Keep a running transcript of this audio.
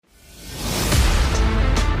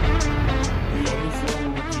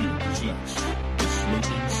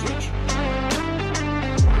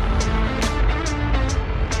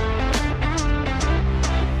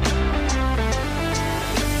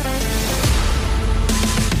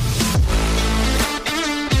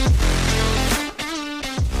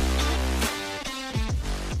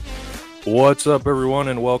What's up, everyone,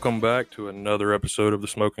 and welcome back to another episode of the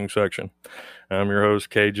Smoking Section. I'm your host,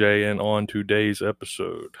 KJ, and on today's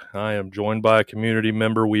episode, I am joined by a community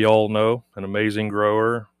member we all know, an amazing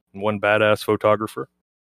grower, and one badass photographer.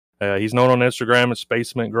 He's known on Instagram as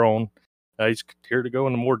SpacementGrown. He's here to go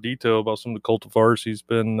into more detail about some of the cultivars he's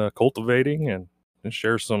been cultivating and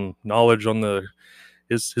share some knowledge on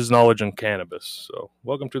his knowledge on cannabis. So,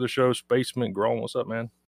 welcome to the show, SpacementGrown. What's up,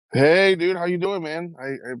 man? Hey, dude, how you doing, man?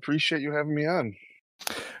 I appreciate you having me on.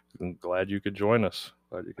 I'm glad you could join us.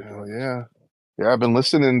 Yeah. I've been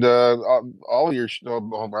listening to all your, I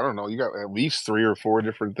don't know, you got at least 3 or 4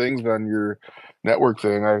 different things on your network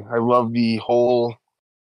thing. I love the whole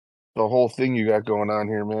thing you got going on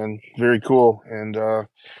here, man. Very cool. And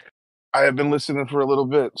I have been listening for a little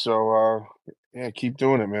bit, so yeah, keep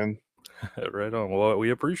doing it, man. Right on. Well,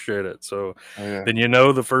 we appreciate it. So, Yeah. then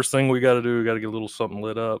the first thing we got to do, we got to get a little something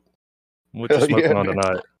lit up. What you smoking on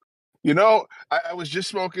tonight? You know, I was just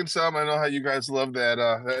smoking some. I know how you guys love that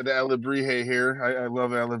the Alebrije here. I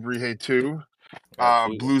love Alebrije too.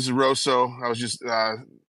 Blue Zeroso. I was just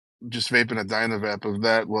vaping a Dynavap of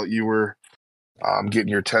that while you were getting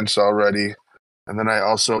your tents all ready. And then I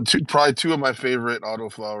also probably 2 of my favorite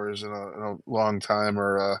autoflowers in a long time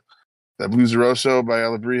are that Blue Zeroso by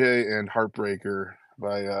Alebrije and Heartbreaker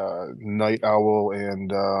by Night Owl,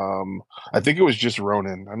 and I think it was just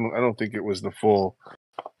Ronin. I don't think it was the full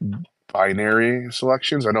binary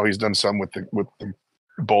selections. I know he's done some with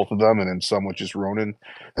both of them, and then some with just Ronin.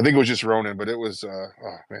 I think it was just Ronin, but it was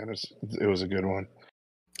it was a good one.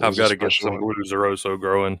 I've got to get some Blue Zeroso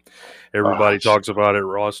growing. Everybody talks about it.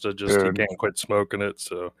 Rasta he can't quit smoking it.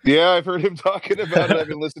 So yeah, I've heard him talking about it. I've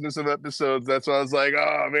been listening to some episodes. That's why I was like,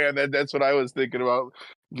 oh man, that's what I was thinking about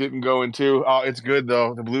getting going too. Oh, it's good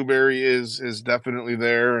though. The blueberry is definitely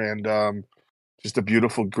there, and just a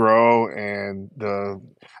beautiful grow. And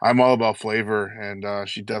I'm all about flavor, and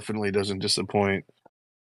she definitely doesn't disappoint.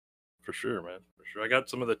 For sure, man. For sure. I got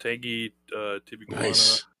some of the tangy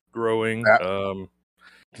Tibicuana growing.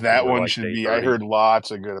 That one should be. I heard lots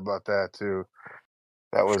of good about that too.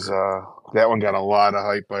 That was that one got a lot of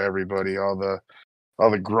hype by everybody. All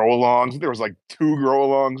the grow alongs. There was like 2 grow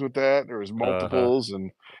alongs with that. There was multiples,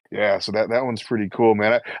 and yeah. So that one's pretty cool,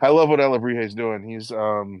 man. I love what Alebrije is doing. He's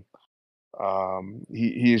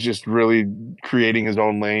he's just really creating his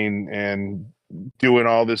own lane and doing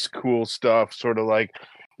all this cool stuff, sort of like,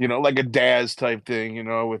 like a Daz type thing,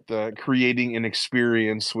 with creating an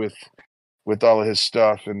experience with all of his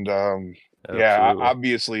stuff. And yeah,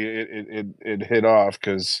 obviously it hit off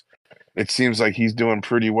because it seems like he's doing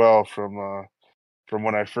pretty well from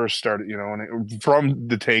when I first started, from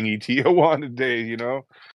the tangy Tijuana days,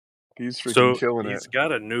 he's freaking killing it. He's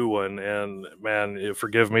got a new one, and man,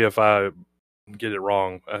 forgive me if I get it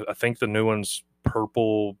wrong. I think the new one's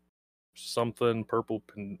purple something.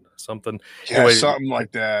 Yeah, anyway, something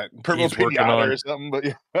like that. Purple pinata or something, but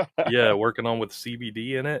yeah. Yeah, working on with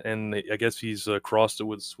CBD in it, and I guess he's crossed it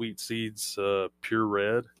with Sweet Seeds Pure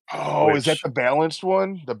Red. Oh, is that the balanced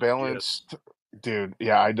one? The balanced, yes. Dude.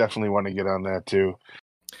 Yeah, I definitely want to get on that too.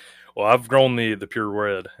 Well, I've grown the Pure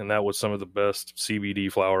Red, and that was some of the best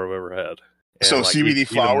CBD flower I've ever had. And so like CBD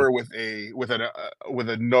flower with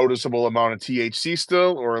a noticeable amount of THC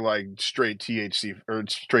still, or like straight THC or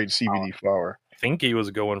straight CBD flower? I think he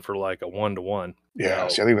was going for like a 1-to-1. Yeah,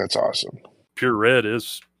 see, I think that's awesome. Pure Red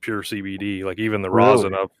is pure CBD. Like even the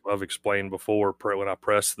rosin I've explained before, when I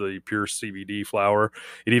pressed the pure CBD flower,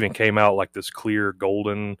 it even came out like this clear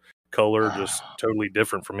golden color, just totally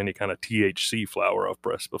different from any kind of THC flower I've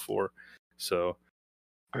pressed before. So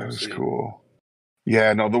that's cool.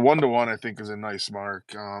 Yeah, no, the 1-to-1 I think is a nice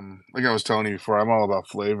mark. Like I was telling you before, I'm all about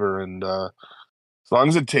flavor, and as long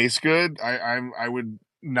as it tastes good, I would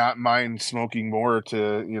not mind smoking more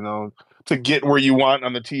to to get where you want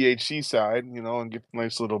on the THC side, and get a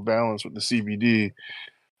nice little balance with the CBD.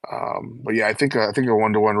 But yeah, I think a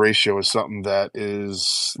 1-to-1 ratio is something that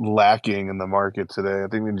is lacking in the market today. I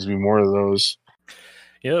think there needs to be more of those.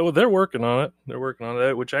 Yeah, well, they're working on it. They're working on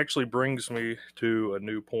that, which actually brings me to a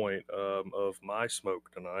new point of my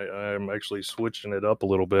smoke tonight. I'm actually switching it up a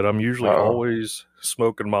little bit. I'm usually always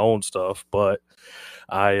smoking my own stuff, but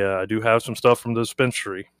I do have some stuff from the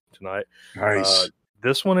dispensary tonight. Nice.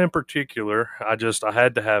 This one in particular, I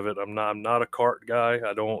had to have it. I'm not a cart guy.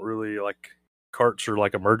 I don't really like carts are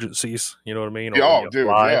like emergencies. You know what I mean? Oh, dude,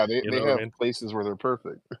 yeah, they have places where they're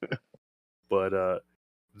perfect. But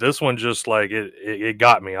this one just like it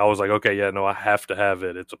got me. I was like, okay, yeah, no, I have to have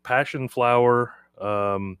it. It's a passion flower.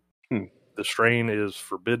 The strain is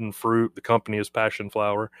Forbidden Fruit. The company is Passion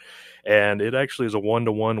Flower, and it actually is a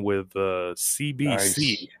 1-to-1 with CBC.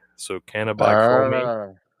 Nice. So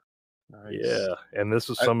cannabichromene. Nice. Yeah, and this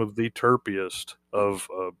is some of the terpiest of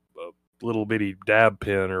a little bitty dab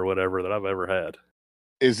pen or whatever that I've ever had.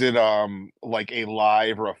 Is it like a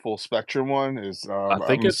live or a full spectrum one? Is I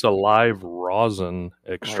think it's a live rosin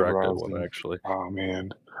live extracted one, rosin? actually. Oh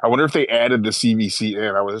man, I wonder if they added the CBC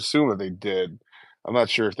in. I would assume that they did. I'm not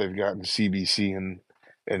sure if they've gotten CBC in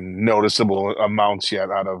noticeable amounts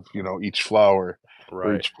yet out of each flower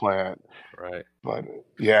or Right, each plant. right. But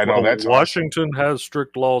yeah, no, Well, that's awesome. Washington has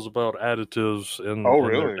strict laws about additives Oh in their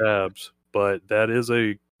really? dabs, but that is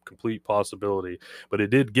a complete possibility. But it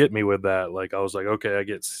did get me with that. Like I was like, okay, I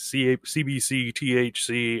get CBC,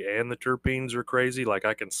 THC, and the terpenes are crazy. Like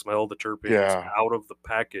I can smell the terpenes Yeah, out of the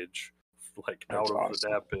package, like that's out of the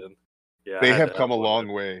awesome. dab pen. Yeah, I They had have to have come a one, long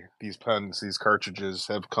man. way. These pens, these cartridges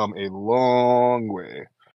have come a long way.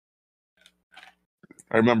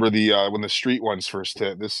 I remember the when the street ones first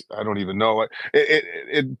hit. This I don't even know.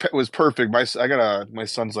 It was perfect. My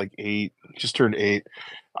son's like 8, just turned 8.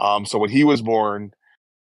 So when he was born,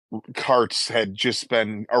 carts had just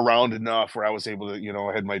been around enough where I was able to,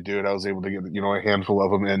 I had my dude, I was able to get, a handful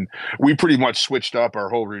of them. And we pretty much switched up our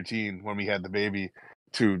whole routine when we had the baby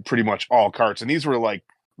to pretty much all carts. And these were like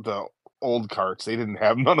the old carts. They didn't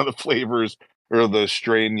have none of the flavors or the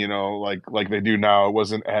strain, like they do now. It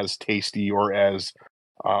wasn't as tasty or as,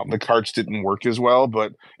 the carts didn't work as well,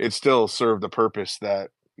 but it still served the purpose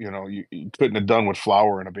that, you couldn't have done with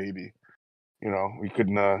flour and a baby. We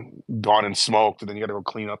couldn't gone and smoked, and then you got to go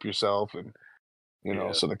clean up yourself, and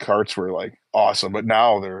Yeah, so the carts were like awesome. But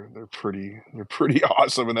now they're pretty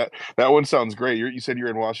awesome, and that one sounds great. You said you're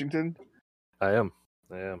in Washington. I am.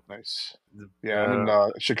 I am. Nice. Yeah, I'm in Uh,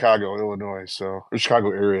 Chicago, Illinois, or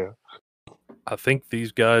Chicago area. I think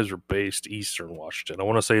these guys are based Eastern Washington. I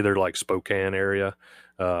want to say they're like Spokane area,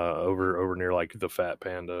 over near like the Fat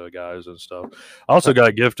Panda guys and stuff. I also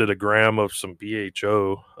got gifted a gram of some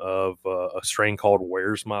BHO of a strain called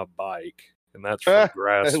 "Where's My Bike," and that's from I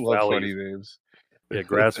Grass love Valley. funny names. Yeah,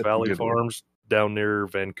 Grass That's a Valley good one. Farms down near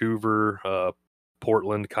Vancouver,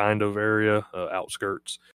 Portland kind of area,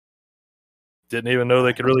 outskirts. Didn't even know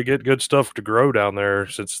they could really get good stuff to grow down there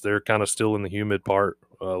since they're kind of still in the humid part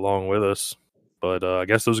along with us. But I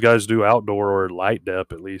guess those guys do outdoor or light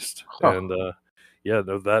dep at least. Huh. And yeah,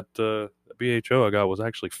 no, that BHO I got was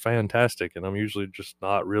actually fantastic. And I'm usually just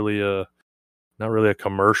not really a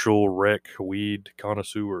commercial rec weed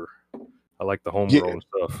connoisseur. I like the Yeah, homegrown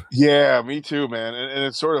stuff. yeah, me too, man. And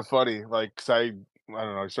it's sort of funny, like 'cause I don't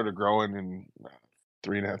know, I started growing in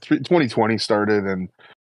 2020 started, and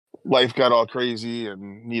life got all crazy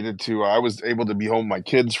and needed to I was able to be home with my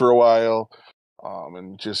kids for a while,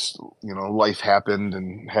 and just life happened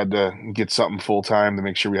and had to get something full time to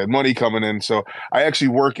make sure we had money coming in. So I actually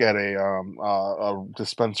work at a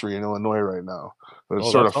dispensary in Illinois right now. So it's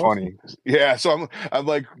Oh, sort that's of awesome. funny. Yeah, so I'm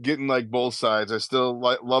like getting like both sides. I still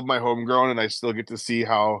love my homegrown, and I still get to see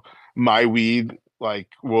how my weed like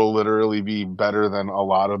will literally be better than a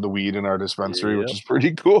lot of the weed in our dispensary, which Yep. is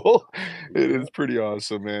pretty cool. It is Yep. pretty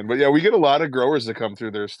awesome, man. But yeah, we get a lot of growers that come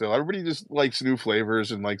through there still. Everybody just likes new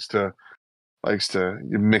flavors and likes to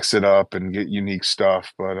mix it up and get unique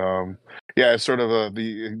stuff. But yeah, it's sort of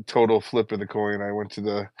the total flip of the coin. I went to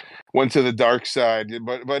the dark side,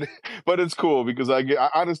 but it's cool because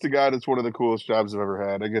honest to God, it's one of the coolest jobs I've ever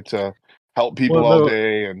had. I get to help Well, people all no,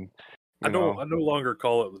 day, and I you don't. know, I no longer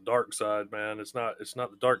call it the dark side, man. It's not. It's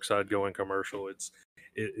not the dark side going commercial. It's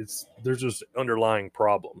there's just underlying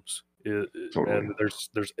problems, totally and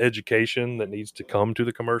there's education that needs to come to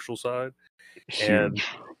the commercial side. And huge.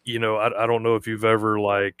 I don't know if you've ever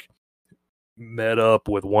like met up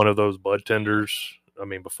with one of those bud tenders. I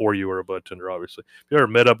mean, before you were a bud tender, obviously. If you ever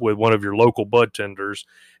met up with one of your local bud tenders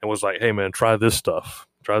and was like, "Hey, man, try this stuff.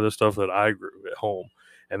 Try this stuff that I grew at home."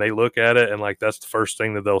 And they look at it and like that's the first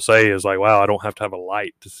thing that they'll say is like, "Wow, I don't have to have a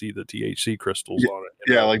light to see the THC crystals Yeah, on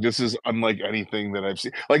it." yeah, like this is unlike anything that I've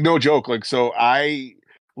seen. Like no joke. Like so, I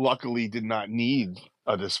luckily did not need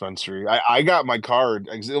a dispensary. I got my card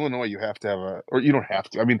because Illinois you have to have or you don't have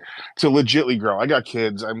to. I mean, to legitly grow. I got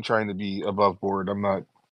kids. I'm trying to be above board. I'm not.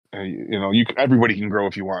 Everybody can grow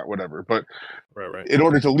if you want, whatever. But Right, right. in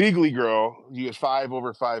order to legally grow, you get 5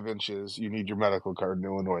 over 5 inches. You need your medical card in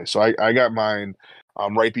Illinois. So I got mine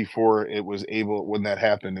right before it was able when that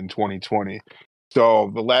happened in 2020.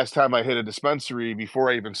 So the last time I hit a dispensary before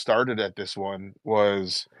I even started at this one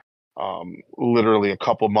was literally a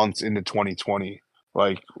couple months into 2020,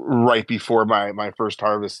 like right before my first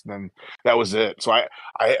harvest. And then that was it. So I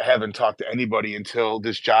haven't talked to anybody until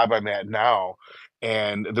this job I'm at now.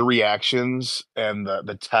 And the reactions and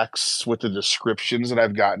the texts with the descriptions that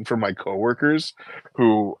I've gotten from my coworkers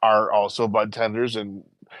who are also bud tenders, and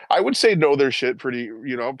I would say know their shit pretty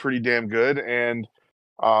damn good. And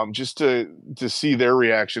just to see their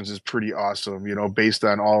reactions is pretty awesome, based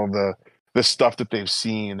on all of the stuff that they've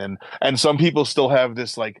seen. And some people still have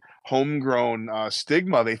this like homegrown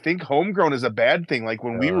stigma. They think homegrown is a bad thing. Like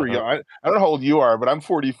when we were Uh-huh. young, I don't know how old you are, but I'm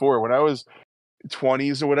 44. When I was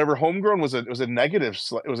 20s or whatever, homegrown was a negative,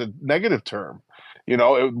 it was a negative term.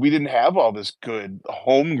 We didn't have all this good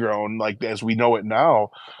homegrown like as we know it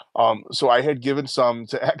now. So I had given some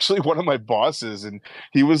to actually one of my bosses, and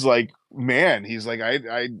he was like, man, he's like,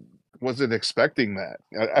 I wasn't expecting that.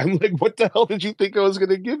 I'm like, what the hell did you think I was going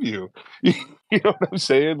to give you? You know what I'm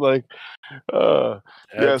saying? Like, uh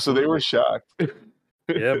yeah, so they were Absolutely. shocked.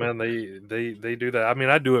 Yeah, man, they do that. I mean,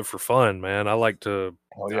 I do it for fun, man. I like to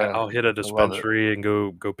Oh yeah, I'll hit a I love it. dispensary and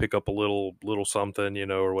go pick up a little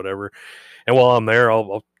something, or whatever. And while I'm there,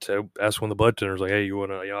 I'll ask one of the bud tenders, like, "Hey, you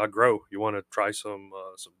wanna, I grow. You wanna try some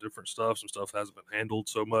different stuff? Some stuff hasn't been handled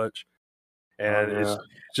so much." Oh And yeah. it's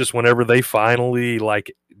just whenever they finally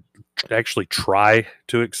like actually try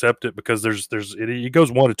to accept it, because it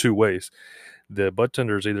goes one of two ways. The bud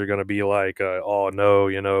tender is either going to be like, "Oh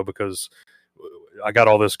no," because I got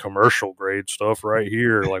all this commercial grade stuff right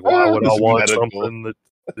here. Like, why would I This want medical. something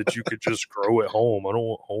that you could just grow at home? I don't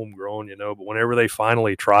want homegrown. But whenever they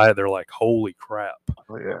finally try it, they're like, "Holy crap!"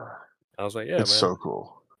 Oh yeah, I was like, "Yeah, it's so man,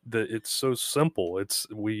 cool. it's so simple. It's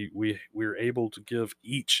we're able to give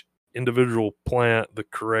each individual plant the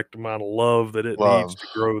correct amount of love that it needs Love. to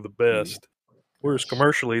grow the best." Whereas Yes.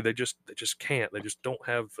 commercially, they just can't. They just don't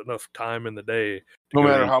have enough time in the day to No go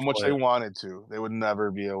to matter each how much they plant. wanted to, they would never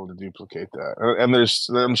be able to duplicate that.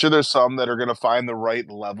 And I'm sure there's some that are going to find the right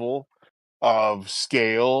level of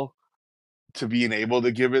scale to being able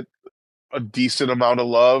to give it a decent amount of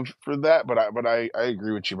love for that. But I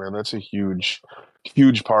agree with you, man. That's a huge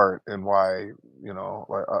part in why,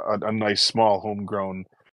 like a nice small homegrown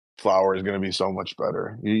flower is going to be so much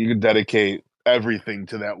better. You can dedicate everything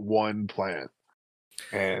to that one plant.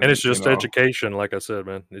 And it's And, just education, like I said,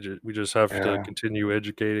 man. We just have to yeah. continue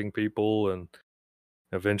educating people, and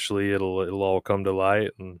eventually it'll all come to light.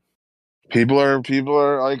 And People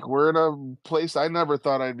are like, we're in a place I never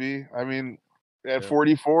thought I'd be. I mean, at yeah,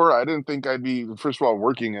 44, I didn't think I'd be, first of all,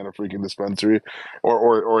 working at a freaking dispensary,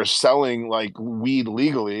 or selling like weed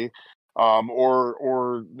legally,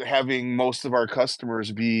 or having most of our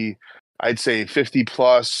customers be, I'd say 50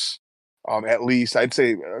 plus, at least. I'd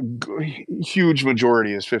say huge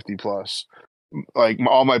majority is 50 plus. Like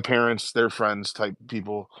all my parents, their friends type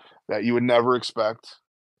people that you would never expect.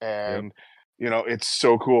 yep. And it's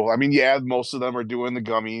so cool. I mean, yeah, most of them are doing the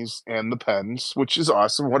gummies and the pens, which is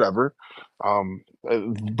awesome, whatever.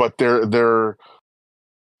 But they're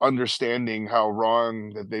understanding how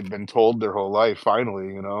wrong that they've been told their whole life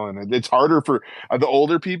finally, and it's harder for the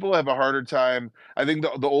older people have a harder time. I think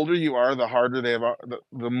the older you are, the harder they have,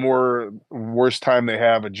 the more worse time they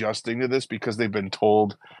have adjusting to this because they've been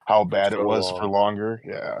told how For bad it so was for long. longer.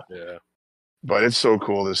 Yeah. Yeah. But it's so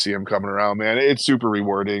cool to see him coming around, man. It's super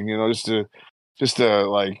rewarding, just to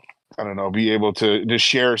like, I don't know, be able to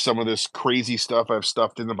share some of this crazy stuff I've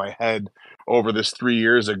stuffed into my head over this 3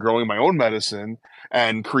 years of growing my own medicine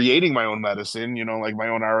and creating my own medicine, like my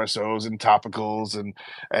own RSOs and topicals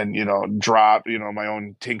and drop, my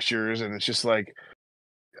own tinctures. And it's just like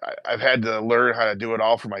I've had to learn how to do it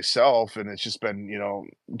all for myself, and it's just been,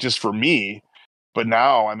 just for me. But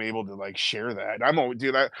now I'm able to like share that. I'm always,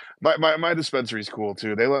 dude. My dispensary is cool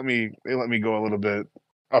too. They let me go a little bit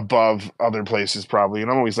above other places probably, and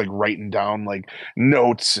I'm always like writing down like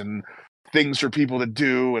notes and things for people to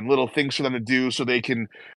do and little things for them to do so they can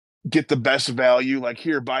get the best value. Like,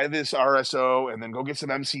 here, buy this RSO and then go get some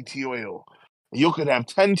MCT oil. You could have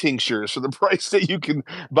 10 tinctures for the price that you can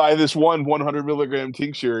buy this 100 milligram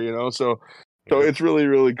tincture, So Yep. it's really,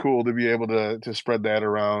 really cool to be able to spread that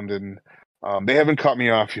around. And they haven't cut me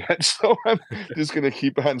off yet. So I'm just going to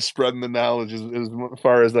keep on spreading the knowledge as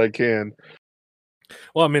far as I can.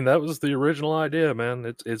 Well, I mean, that was the original idea,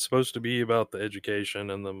 man. It's supposed to be about the education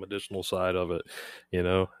and the medicinal side of it.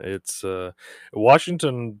 It's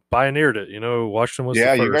Washington pioneered it. Washington was the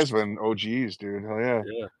Yeah, you guys first. have been OGs, dude. Hell yeah.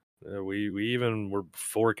 Yeah, we even were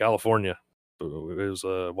before California. It was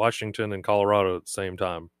Washington and Colorado at the same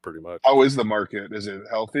time, pretty much. How is the market? Is it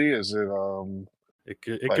healthy? Is it It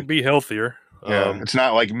could like, be healthier. yeah, it's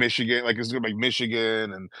not like Michigan, like it's like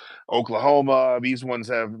Michigan and Oklahoma. These ones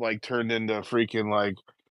have like turned into freaking like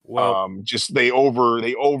Well, just they over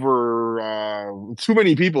too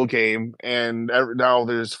many people came, and now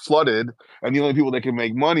there's flooded, and the only people that can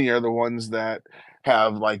make money are the ones that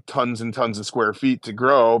have like tons and tons of square feet to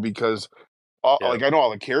grow because yeah, like I know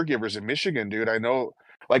all the caregivers in Michigan, dude. I know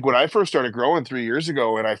like when I first started growing 3 years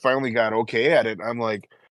ago and I finally got okay at it, I'm like,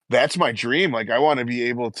 that's my dream. Like I want to be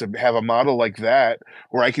able to have a model like that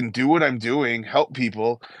where I can do what I'm doing, help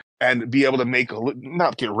people, and be able to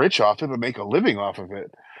not get rich off it, but make a living off of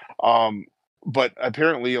it. Um, but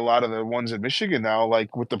apparently a lot of the ones in Michigan now,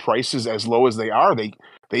 like with the prices as low as they are,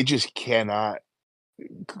 they just cannot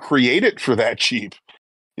create it for that cheap.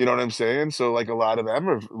 You know what I'm saying? So like a lot of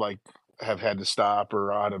them have had to stop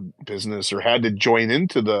or out of business or had to join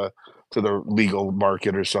into the legal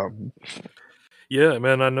market or something. Yeah,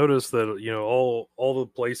 man, I noticed that all the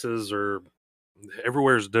places are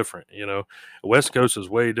everywhere is different. West Coast is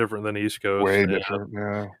way different than East Coast, Way and different,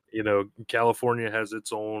 yeah. California has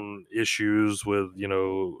its own issues with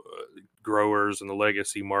growers and the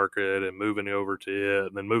legacy market and moving over to it,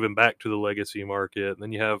 and then moving back to the legacy market, and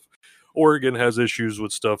then you have Oregon has issues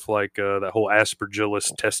with stuff like that whole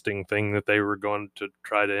aspergillus testing thing that they were going to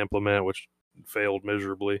try to implement, which failed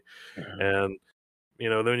miserably, Yeah. and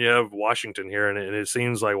then you have Washington here, and it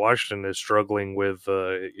seems like Washington is struggling with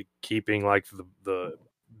keeping like the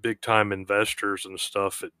big time investors and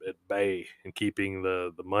stuff at bay and keeping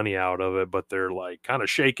the money out of it. But they're like kind of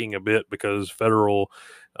shaking a bit because federal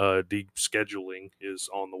descheduling is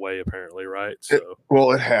on the way, apparently, right? So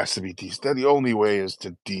Well, it has to be the only way is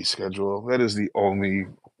to deschedule. That is the only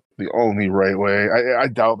right way. I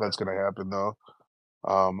doubt that's going to happen though.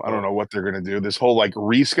 I don't well, know what they're going to do. This whole like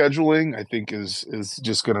rescheduling, I think is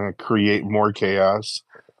just going to create more chaos.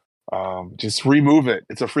 Just remove it.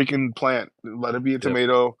 It's a freaking plant. Let it be a yep,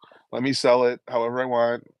 tomato. Let me sell it however I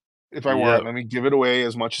want. If I yep. want, let me give it away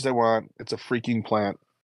as much as I want. It's a freaking plant.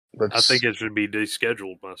 I think That's it should be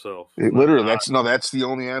descheduled myself, it. not Literally, that's the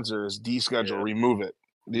only answer is deschedule, yeah remove it.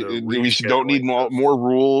 the Don't need rescheduling more just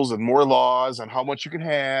rules and more laws on how much you can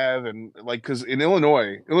have and like because in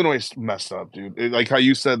Illinois is messed up, dude. Like how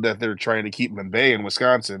you said that they're trying to keep them in bay in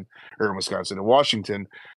Wisconsin or in Wisconsin in Washington.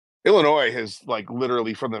 Illinois has like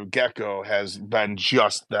literally from the get go has been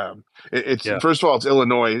just them. It's yeah first of all, it's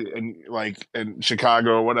Illinois and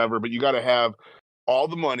Chicago or whatever, but you got to have all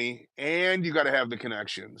the money and you got to have the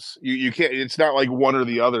connections. You can't. It's not like one or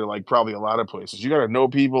the other. Like probably a lot of places, you got to know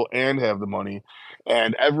people and have the money.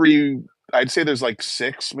 And I'd say there's like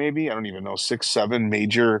six, maybe I don't even know, 6, 7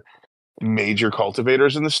 major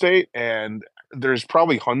cultivators in the state, and there's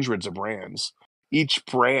probably hundreds of brands. Each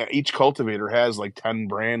cultivator has like 10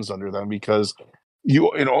 brands under them because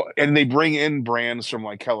and they bring in brands from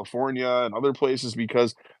like California and other places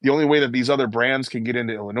because the only way that these other brands can get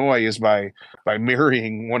into Illinois is by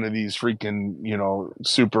marrying one of these freaking,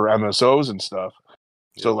 super MSOs and stuff.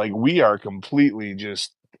 So yep like we are completely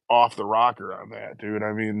just off the rocker on that, dude.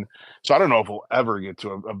 I mean, so I don't know if we'll ever get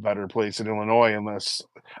to a better place in Illinois unless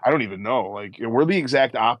I don't even know. Like we're the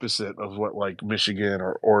exact opposite of what like Michigan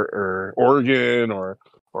or Oregon or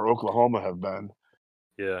Oklahoma have been.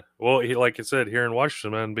 Yeah. Well, like I said, here in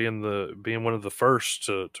Washington, man, being one of the first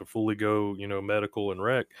to fully go, medical and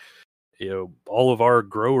rec, all of our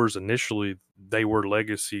growers initially they were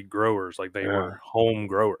legacy growers, like they Yeah. were home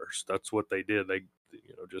growers. That's what they did. They,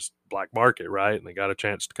 just black market, right? And they got a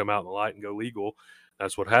chance to come out in the light and go legal.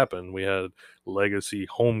 That's what happened. We had legacy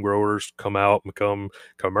home growers come out and become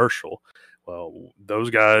commercial. Well, those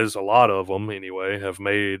guys, a lot of them anyway, have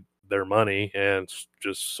made their money and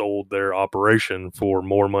just sold their operation for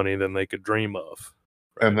more money than they could dream of.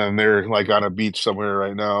 And Right. then they're like on a beach somewhere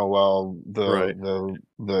right now while Right.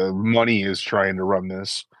 the money is trying to run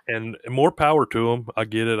this. And more power to them. I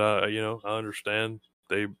get it. I understand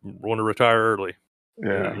they want to retire early.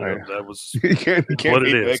 Yeah, That was you it's can't what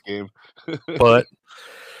it hate is. that game. But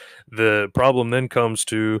the problem then comes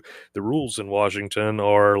to the rules in Washington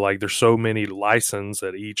are like there's so many licenses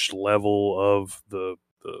at each level of the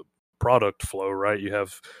product flow, right? You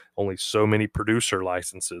have only so many producer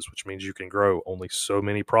licenses, which means you can grow, only so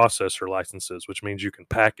many processor licenses, which means you can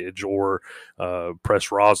package or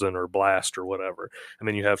press rosin or blast or whatever. And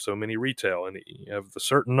then you have so many retail, and you have a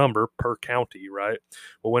certain number per county, right?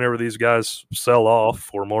 Well, whenever these guys sell off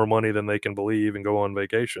for more money than they can believe and go on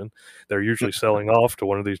vacation, they're usually selling off to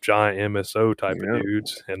one of these giant MSO type of Yeah.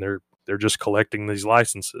 dudes, and they're just collecting these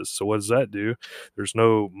licenses. So what does that do? There's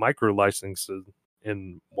no micro licenses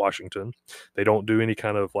in Washington. They don't do any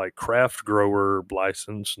kind of like craft grower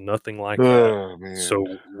license, nothing like that. Oh man. So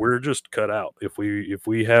we're just cut out. If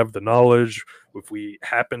we have the knowledge, if we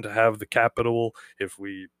happen to have the capital, if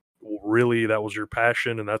we really that was your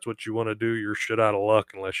passion and that's what you want to do, you're shit out of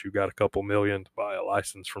luck unless you got a couple million to buy a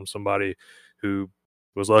license from somebody who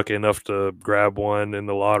was lucky enough to grab one in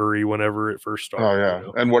the lottery whenever it first Oh started.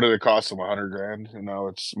 yeah. And what did it cost them? 100 grand, and now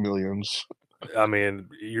it's millions. I mean,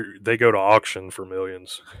 they go to auction for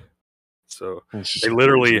millions. So It's they just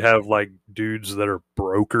literally crazy. have like dudes that are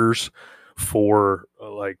brokers for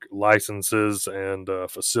like licenses and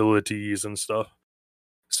facilities and stuff.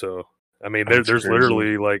 So I mean, That's there's crazy.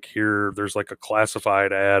 literally like here, there's like a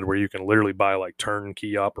classified ad where you can literally buy like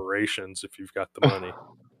turnkey operations if you've got the money.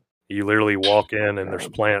 You literally walk in and there's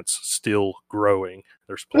God. plants still growing.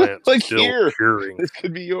 There's plants Like still here, curing. this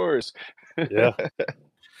could be yours. Yeah.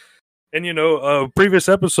 And previous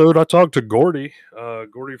episode I talked to Gordy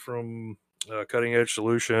from Cutting Edge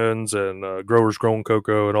Solutions and Growers Grown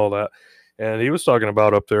Cocoa and all that, and he was talking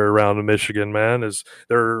about up there around Michigan. Man, is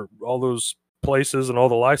there all those places and all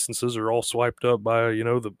the licenses are all swiped up by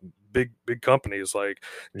the big companies like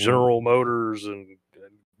Yeah, General Motors and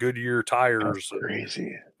Goodyear that's tires and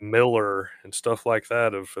crazy. Miller and stuff like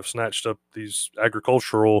that have snatched up these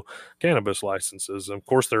agricultural cannabis licenses. And of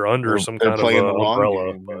course, they're under some They're kind of playing the long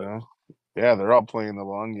umbrella, game, but Yeah, they're all playing the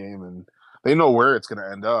long game, and they know where it's going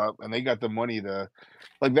to end up, and they got the money to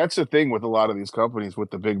like. That's the thing with a lot of these companies with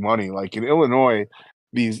the big money. Like in Illinois,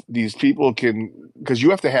 these people can, because you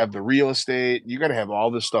have to have the real estate, you got to have all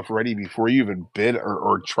this stuff ready before you even bid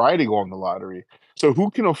or try to go on the lottery. So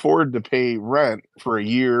who can afford to pay rent for a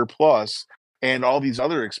year plus and all these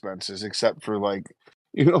other expenses except for like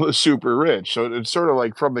the super rich? So it's sort of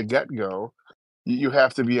like from the get go you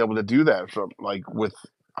have to be able to do that from like with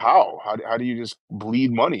how do you just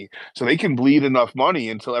bleed money so they can bleed enough money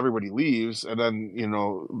until everybody leaves and then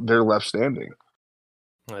they're left standing.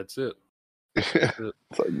 that's it. That's it.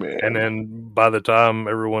 It's like, And man. then by the time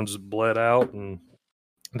everyone's bled out and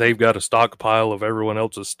they've got a stockpile of everyone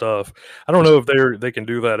else's stuff. I don't know if they can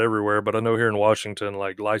do that everywhere, but I know here in Washington,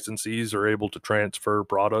 like licensees are able to transfer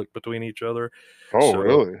product between each other. Oh, So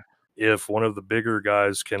really? if one of the bigger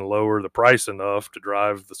guys can lower the price enough to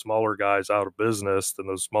drive the smaller guys out of business, then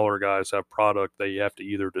those smaller guys have product they have to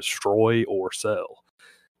either destroy or sell.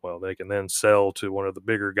 Well, they can then sell to one of the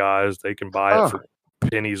bigger guys. They can buy it Huh. for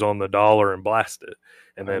pennies on the dollar and blast it,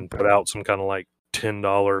 and I then put bet. out some kind of like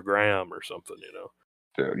 $10 gram or something.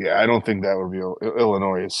 Dude, yeah, I don't think that would be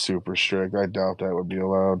Illinois is super strict. I doubt that would be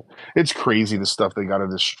allowed. It's crazy the stuff they got to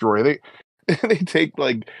destroy. They they take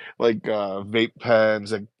like vape pens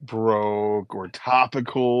that broke or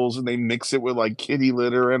topicals and they mix it with like kitty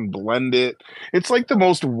litter and blend it. It's like the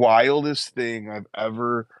most wildest thing I've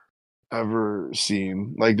ever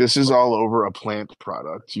seen. Like this is all over a plant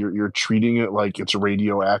product. You're treating it like it's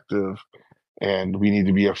radioactive and we need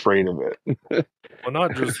to be afraid of it. Well,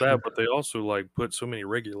 not just that, but they also like put so many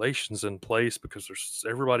regulations in place because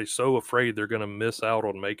everybody's so afraid they're going to miss out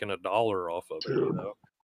on making a dollar off of it. Dude,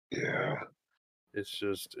 yeah. It's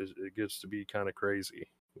just it gets to be kind of crazy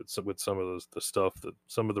with some of the stuff that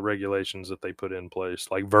some of the regulations that they put in place,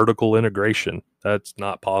 like vertical integration. That's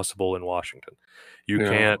not possible in Washington. You Yeah.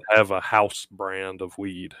 can't have a house brand of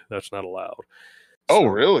weed. That's not allowed. Oh, So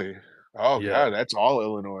really? Oh yeah, God, that's all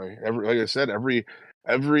Illinois. Like I said,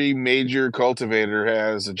 every major cultivator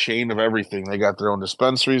has a chain of everything. They got their own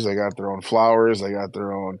dispensaries, they got their own flowers, they got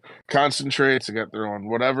their own concentrates, they got their own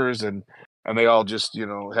whatevers, and they all just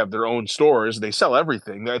have their own stores. They sell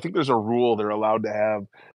everything. I think there's a rule they're allowed to have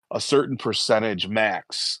a certain percentage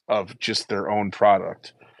max of just their own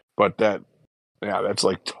product, but that's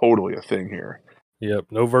like totally a thing here. yep.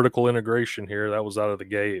 No vertical integration here. That was out of the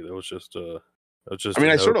gate. It was I just mean,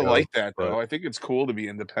 a I no sort of go. like that But though. I think it's cool to be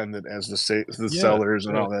independent as the yeah, sellers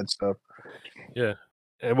and yeah. all that stuff. Yeah.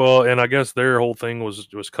 And I guess their whole thing was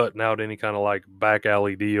cutting out any kind of like back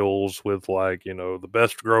alley deals with like, the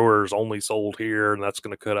best growers only sold here and that's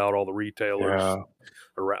going to cut out all the retailers Yeah,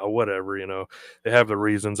 around or whatever. They have the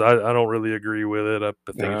reasons. I don't really agree with it. I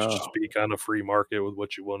think it should yeah, just be kind of free market with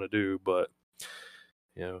what you want to do, but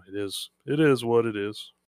it is what it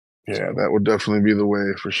is. yeah. So, That would definitely be the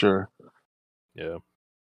way for sure. yeah.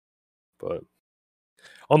 But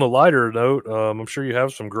on the lighter note, I'm sure you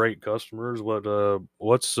have some great customers.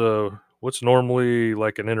 What's normally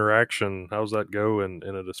like an interaction? How's that go in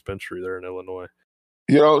a dispensary there in Illinois?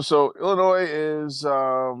 So Illinois is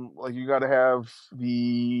like you got to have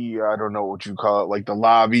the I don't know what you call it, like the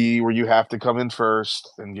lobby where you have to come in first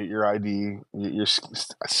and get your ID,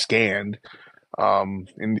 scanned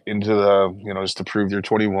into the just to prove you're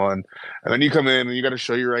 21, and then you come in and you got to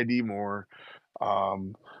show your ID more.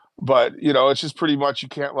 Um, but it's just pretty much you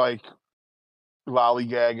can't like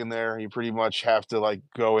lollygag in there. You pretty much have to like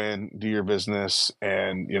go in, do your business,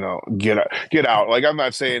 and get out. Like I'm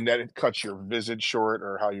not saying that it cuts your visit short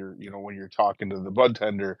or how you're when you're talking to the bud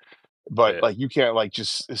tender, but Yeah, like you can't like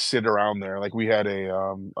just sit around there. Like we had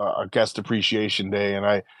a guest appreciation day, and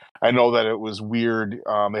I know that it was weird.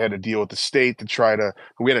 They had to deal with the state to try to.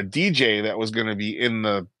 We had a DJ that was going to be in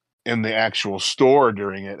the in the actual store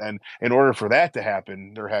during it. And in order for that to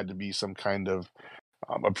happen, there had to be some kind of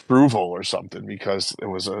approval or something because it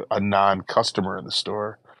was a non-customer in the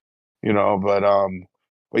store,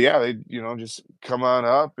 but yeah, they just come on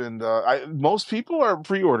up, and most people are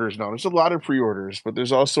pre-orders now. There's a lot of pre-orders, but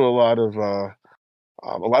there's also a lot of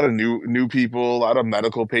new people, a lot of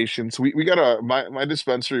medical patients. We got my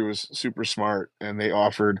dispensary was super smart, and they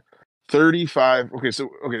offered 35.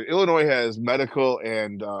 Okay, Illinois has medical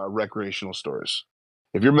and recreational stores.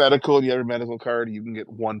 If you're medical and you have a medical card, you can get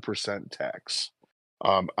 1% tax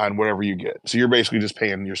on whatever you get. So you're basically just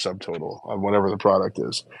paying your subtotal on whatever the product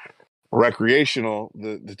is. Recreational,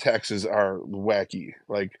 the taxes are wacky,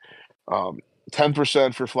 like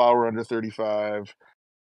 10% for flower under 35,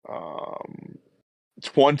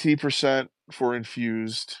 20% for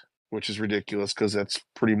infused, which is ridiculous because that's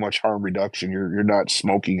pretty much harm reduction. You're not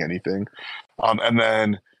smoking anything, and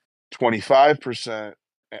then 25%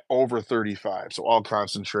 over 35. So all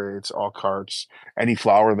concentrates, all carts, any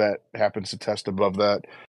flower that happens to test above that.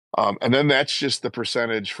 And then that's just the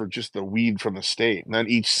percentage for just the weed from the state. And then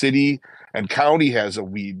each city and county has a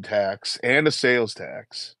weed tax and a sales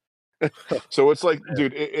tax. So it's like,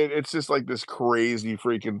 dude, it's just like this crazy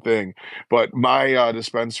freaking thing. But my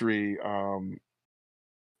dispensary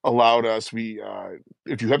allowed us,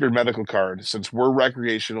 if you have your medical card, since we're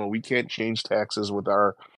recreational, we can't change taxes with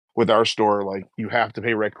our store. Like, you have to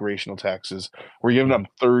pay recreational taxes. We're giving them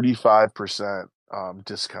 35%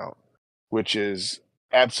 discount, which is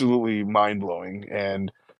absolutely mind-blowing.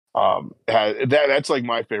 And that's like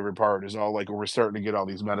my favorite part is all like we're starting to get all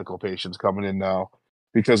these medical patients coming in now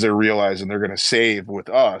because they're realizing they're going to save with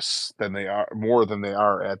us than they are more than they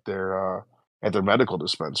are at their medical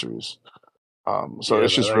dispensaries. So Yeah,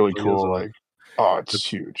 it's just that really actually is cool. Like, oh, it's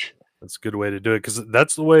huge. that's a good way to do it because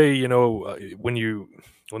that's the way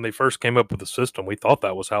when they first came up with the system, we thought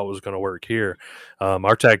that was how it was going to work here.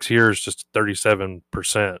 Our tax here is just 37%,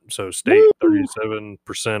 so state Woo!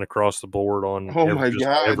 37% across the board on Oh my just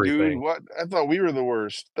God, dude. everything. What? I thought we were the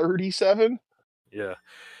worst. 37? Yeah,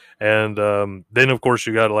 and then of course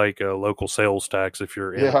you got like a local sales tax if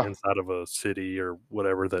you're Yeah. inside of a city or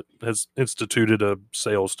whatever that has instituted a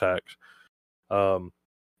sales tax. Um,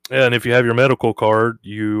 and if you have your medical card,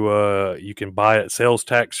 you can buy it sales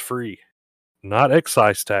tax free, not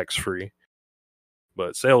excise tax free,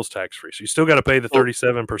 but sales tax free. So you still got to pay the Oh,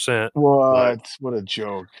 37%, but what? What a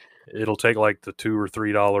joke. it'll take like the $2 or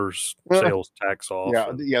 $3 sales tax off, Yeah,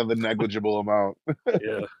 and yeah, the negligible amount.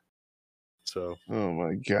 yeah. So Oh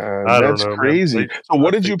my God, I don't that's know, man. crazy. So what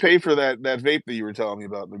I did think you pay for that vape that you were telling me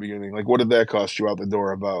about in the beginning? Like, what did that cost you out the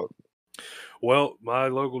door about? Well, my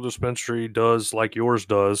local dispensary does like yours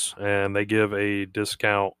does, and they give a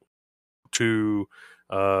discount to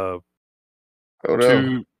uh Oh no.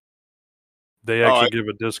 to they Oh, actually give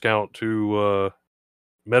a discount to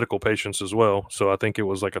medical patients as well. So I think it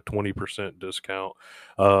was like a 20% discount.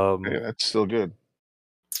 yeah, that's still good.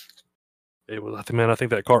 It was, I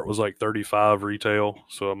think that cart was like 35 retail,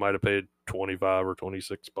 so I might have paid 25 or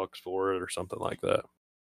 $26 for it or something like that.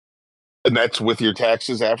 And that's with your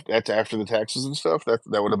taxes after that's after the taxes and stuff. That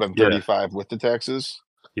would have been Yeah, 35 with the taxes.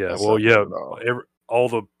 yeah. That's Well, not yeah. bad at all. All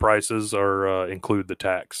the prices are include the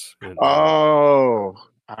tax in that. Oh,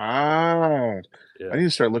 ah. I Yeah, need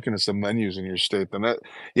to start looking at some menus in your state. Then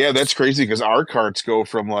yeah, that's crazy because our carts go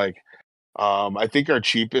from like, I think our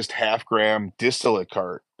cheapest half gram distillate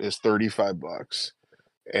cart is $35,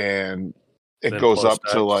 and it then goes plus up to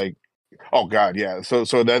tax. like, oh God, yeah. So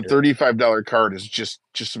that Yeah, $35 cart is just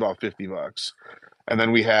about $50. And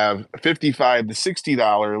then we have 55 to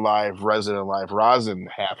 $60 live rosin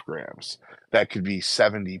half grams. That could be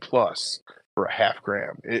 70 plus for a half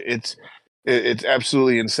gram. It's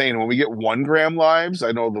absolutely insane. When we get 1 gram lives,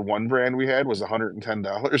 I know the one brand we had was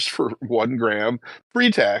 $110 for 1 gram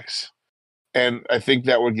pre-tax. And I think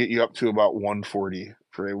that would get you up to about 140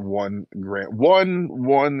 for a 1 gram,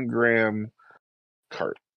 one gram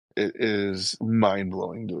cart. It is mind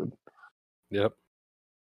blowing, dude. yep.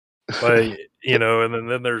 But and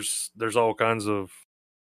then there's all kinds of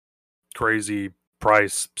crazy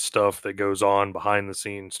price stuff that goes on behind the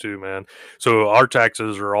scenes too, man. So our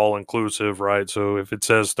taxes are all inclusive, right? So if it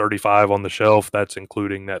says 35 on the shelf, that's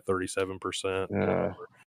including that 37%, Yeah. whatever.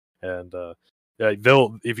 And yeah,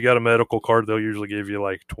 they'll if you got a medical card, they'll usually give you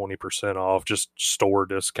like 20% off, just store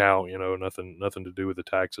discount, nothing to do with the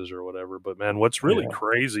taxes or whatever. But man, what's really Yeah.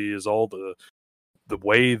 crazy is all the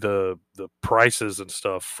way the prices and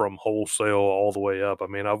stuff from wholesale all the way up. I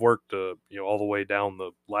mean, I've worked all the way down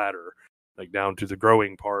the ladder, like down to the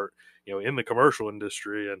growing part, in the commercial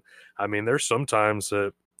industry. And I mean, there's sometimes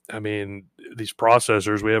that, I mean, these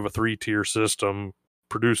processors, we have a 3-tier system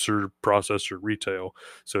producer, processor, retail.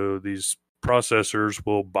 So these processors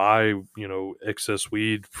will buy, excess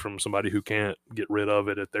weed from somebody who can't get rid of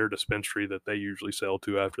it at their dispensary that they usually sell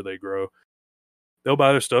to after they grow. They'll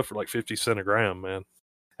buy this stuff for like 50 cents a gram, man.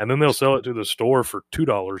 And then they'll sell it to the store for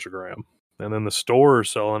 $2 a gram. And then the store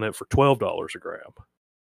is selling it for $12 a gram,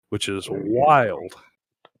 which is wild.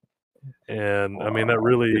 And I mean, that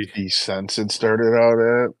really 50 cents it started out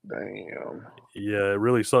at. Damn. Yeah, it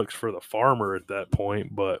really sucks for the farmer at that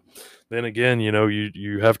point. But then again,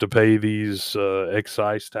 you have to pay these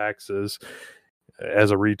excise taxes as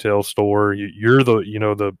a retail store. You're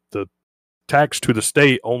the tax to the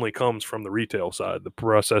state only comes from the retail side. The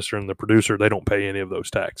processor and the producer, they don't pay any of those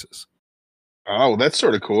taxes. Oh, that's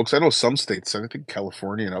sort of cool because I know some states, I think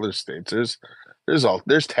California and other states,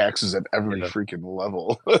 there's taxes at every freaking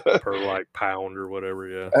level per like pound or whatever.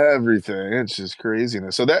 Yeah, everything. It's just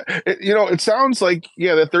craziness. So it sounds like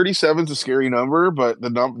that 37 is a scary number, but the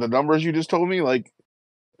numbers you just told me, like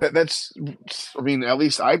that's, I mean, at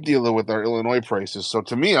least I'm dealing with our Illinois prices. So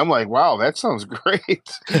to me, I'm like, wow, that sounds great.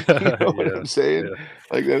 You know what I'm saying? Yeah.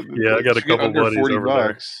 Like that. Yeah, I got a couple under buddies over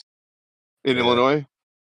 $40 in Illinois.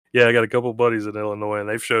 Yeah, I got a couple buddies in Illinois, and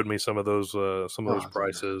they've showed me some of those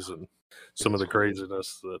prices and some of the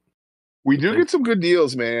craziness that we do get some good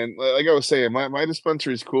deals, man. Like I was saying, my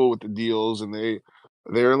dispensary is cool with the deals, and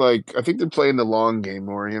they're like, I think they're playing the long game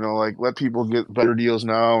more. Like let people get better deals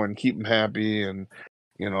now and keep them happy, and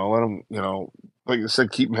let them, like I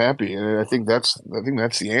said, keep them happy. And I think that's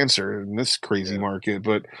the answer in this crazy market.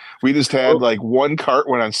 But we just had like one cart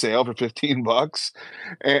went on sale for $15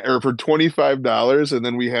 or for $25. And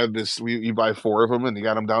then we had this, you buy 4 of them and you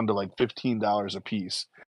got them down to like $15 a piece.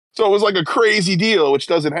 So it was like a crazy deal, which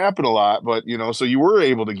doesn't happen a lot, but so you were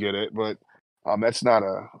able to get it, but that's not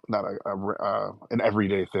an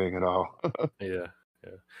everyday thing at all. Yeah.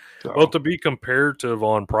 So. Well, to be comparative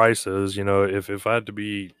on prices, if I had to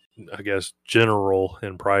be, I guess, general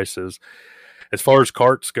in prices, as far as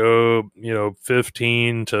carts go,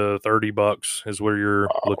 $15 to $30 is where you're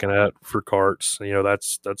looking at for carts.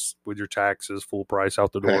 That's with your taxes, full price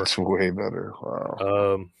out the door. That's way better.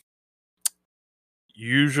 Wow.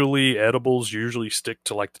 Usually edibles stick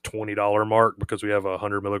to like the $20 mark because we have a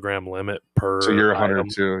 100 milligram limit per. So you're 100 item.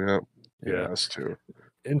 too. Yep. Yeah, that's too.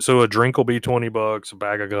 And so a drink will be $20, a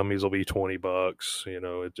bag of gummies will be $20.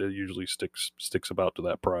 It usually sticks about to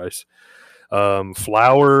that price.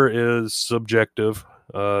 Flour is subjective.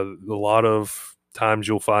 A lot of times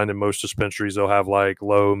you'll find in most dispensaries they'll have like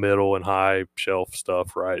low, middle, and high shelf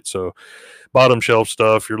stuff, right? So bottom shelf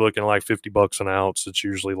stuff, you're looking like $50 an ounce. It's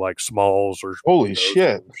usually like smalls or holy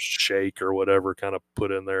shit shake or whatever kind of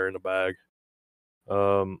put in there in a bag.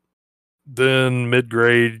 Then mid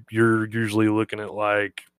grade, you're usually looking at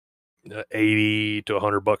like $80 to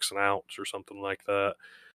 $100 an ounce or something like that.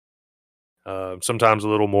 Sometimes a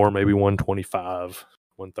little more, maybe 125,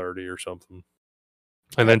 130 or something.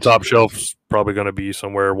 And then top shelf's probably going to be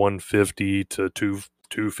somewhere 150 to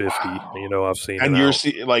 250. Wow. I've seen. And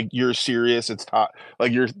you're serious? It's top.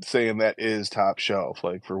 Like you're saying that is top shelf,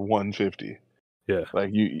 like for 150. Yeah,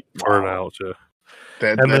 like you for an ounce.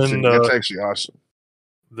 Yeah, that's actually awesome.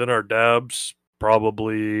 Then our dabs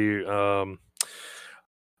probably. A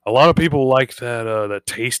lot of people like that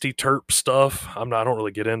tasty terp stuff. I don't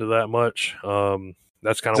really get into that much.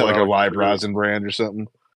 That's kind of like a live rosin brand or something.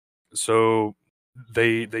 So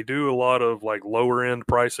they do a lot of like lower end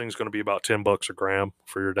pricing is going to be about $10 a gram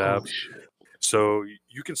for your dabs. So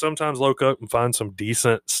you can sometimes look up and find some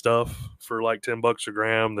decent stuff for like $10 a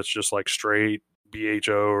gram. That's just like straight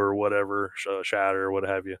BHO or whatever, shatter or what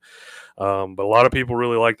have you. But a lot of people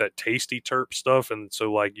really like that tasty terp stuff, and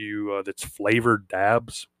so like that's flavored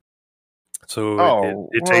dabs. So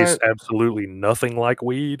it tastes absolutely nothing like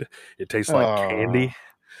weed. It tastes like candy.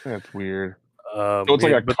 That's weird. So it's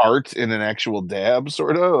like a cart in an actual dab,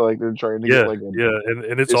 sort of like they're trying to get like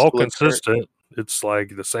and it's all consistent. It's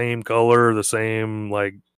like the same color, the same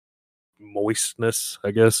like moistness,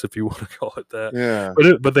 I guess, if you want to call it that. Yeah.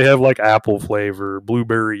 But they have like apple flavor,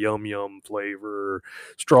 blueberry yum yum flavor,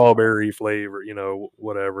 strawberry flavor,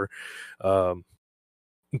 whatever.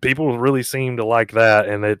 People really seem to like that,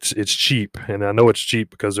 and it's cheap. And I know it's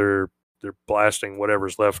cheap because they're blasting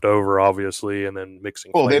whatever's left over, obviously, and then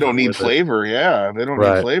mixing. Well, they don't need flavor. Yeah, they don't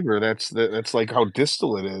need flavor. That's like how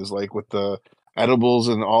distillate is, like with the edibles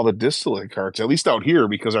and all the distillate carts. At least out here,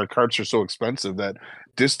 because our carts are so expensive, that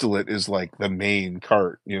distillate is like the main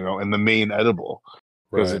cart, and the main edible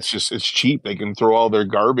because it's cheap. They can throw all their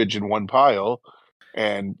garbage in one pile.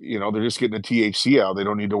 And they're just getting the THC out. They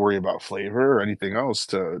don't need to worry about flavor or anything else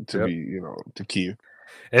to be to keep.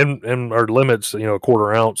 and our limits, a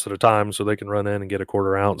quarter ounce at a time, so they can run in and get a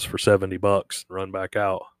quarter ounce for $70 and run back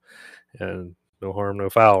out, and no harm, no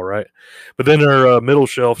foul, right? But then our middle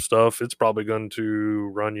shelf stuff, it's probably going to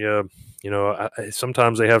run you.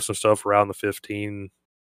 Sometimes they have some stuff around the 15.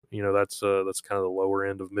 That's kind of the lower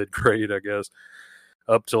end of mid grade, I guess,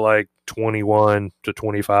 up to like 21 to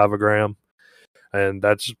 25 a gram, and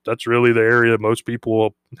that's really the area most people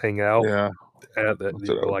will hang out Yeah, at. That that's what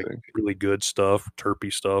I would like think. really good stuff,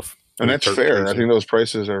 terpy stuff, And little that's terp fair. I chasing. think those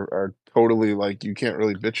prices are totally like you can't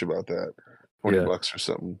really bitch about that. 20 Yeah, bucks or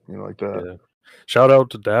something, like that. yeah. Shout out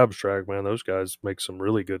to Dabstrack, man. Those guys make some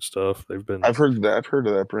really good stuff. They've been, I've heard that. I've heard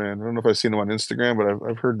of that brand. I don't know if I've seen them on Instagram, but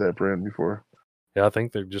I've heard that brand before. yeah, I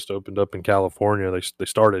think they've just opened up in California. They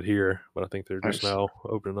started here, but I think they're just Nice. now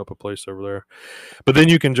opening up a place over there. But then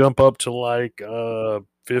you can jump up to like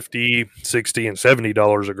 50, 60, and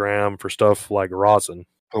 $70 a gram for stuff like rosin.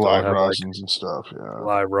 The So they'll live have like rosins and stuff. Yeah.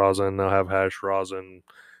 live rosin, they'll have hash rosin,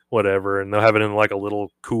 whatever, and they'll have it in like a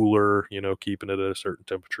little cooler, keeping it at a certain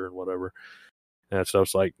temperature and whatever. And that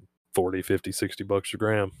stuff's like 40, 50, $60 a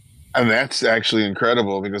gram. And that's actually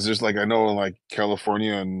incredible because there's like I know in like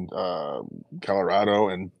California and Colorado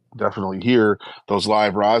and definitely here, those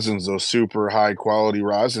live rosins, those super high quality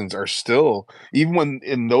rosins are still even when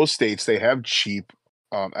in those states they have cheap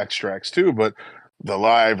extracts too, but the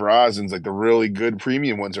live rosins, like the really good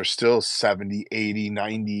premium ones are still 70, 80,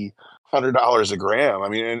 90, $100 a gram. I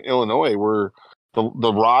mean, in Illinois, we're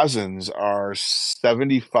the rosins are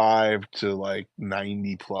 75 to like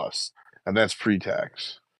 90 plus, and that's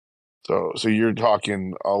pre-tax. So you're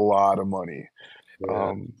talking a lot of money.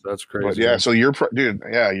 Yeah, that's But crazy, yeah, man. so dude,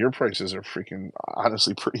 yeah, your prices are freaking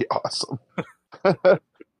honestly pretty awesome.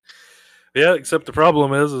 Yeah, except the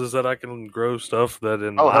problem is that I can grow stuff that,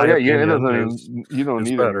 in Oh hell my yeah, yeah, it opinion, doesn't is even, you don't is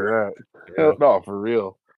need any of better. that. Yeah. No, for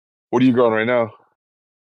real. What are you growing right now?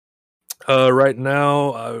 Right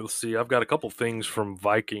now, let's see. I've got a couple things from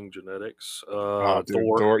Viking Genetics. Oh, dude,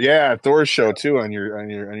 Thor. Thor. Yeah, Thor's show Yeah, too on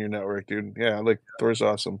your network, dude. Yeah, like Thor's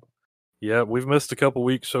awesome. yeah. We've missed a couple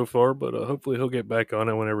weeks so far, but hopefully he'll get back on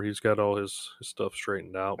it whenever he's got all his stuff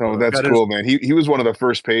straightened out. No, But I've that's got his. cool, man. He was one of the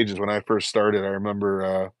first pages when I first started. I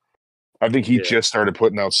remember I think he Yeah, just started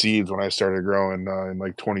putting out seeds when I started growing in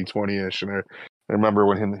like 2020-ish, and I remember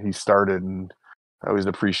when he started, and I always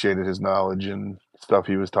appreciated his knowledge and stuff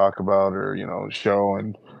he was talking about, or show.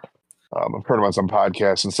 And I've heard him on some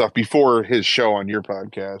podcasts and stuff before his show on your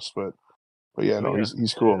podcast, but yeah, oh no, yeah,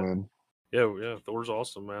 he's cool, yeah. man. Yeah. Thor's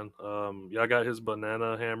awesome, man. Yeah, I got his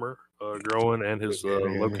banana hammer growing and his Yeah,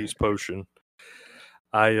 Loki's potion.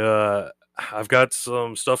 I've got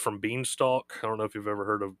some stuff from Beanstalk. I don't know if you've ever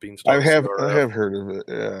heard of Beanstalk I CRF. have heard of it.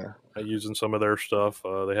 Yeah, Using some of their stuff.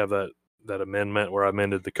 They have that amendment where I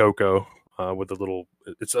amended the cocoa with the little.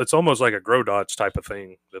 It's almost like a grow dots type of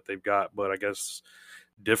thing that they've got, but I guess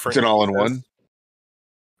it's different. an He all-in-one.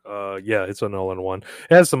 says. Yeah, it's an all-in-one.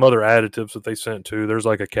 It has some other additives that they sent too. There's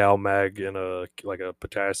like a Cal Mag and a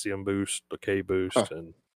potassium boost, a K Huh. boost,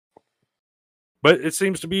 and but it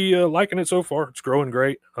seems to be liking it so far. It's growing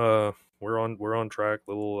great. We're on track.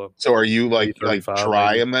 Little So are you like 30-35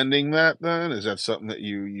 try maybe. amending that then? Is that something that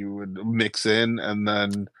you would mix in and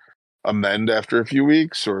then amend after a few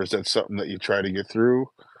weeks, or is that something that you try to get through?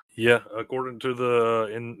 Yeah, according to the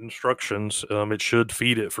instructions, it should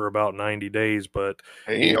feed it for about 90 days. But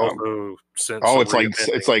he Damn. also sent Oh, some it's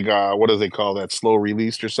reamending. like what do they call that? Slow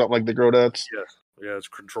released or something like the grow nuts? Yes, yeah, it's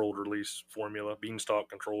controlled release formula, Beanstalk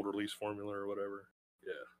controlled release formula or whatever.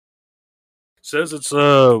 Yeah, says it's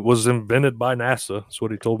was invented by NASA. That's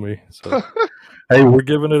what he told me. So hey, we're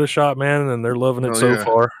giving it a shot, man, and they're loving it Oh so yeah.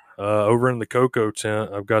 far. Over in the cocoa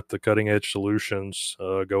tent, I've got the cutting edge solutions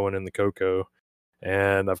going in the cocoa,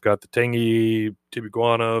 and I've got the tangy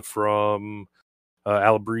tibiguana from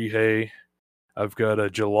Alebrije. I've got a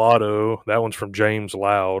gelato. That one's from James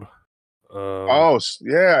Loud. Um, Oh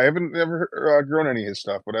yeah. I haven't ever grown any of his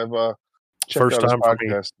stuff, but I've checked First out his time for me.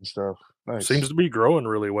 podcast and stuff. Seems Nice. to be growing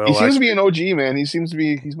really He well, seems to be actually. an OG, man.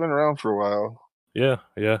 He's been around for a while.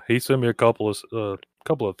 Yeah. He sent me a couple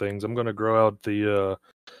of things. I'm gonna grow out the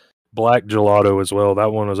black gelato as well.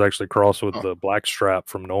 That one was actually crossed with Huh. the black strap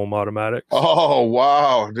from Gnome Automatics. Oh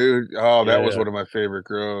wow, dude. Oh, that was Yeah, one of my favorite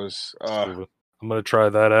grows. so I'm gonna try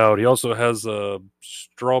that out. He also has a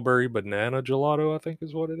strawberry banana gelato, I think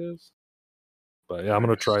is what it is. But yeah, I'm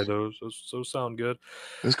gonna try Nice. those. Those sound good.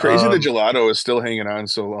 It's crazy the Um, gelato is still hanging on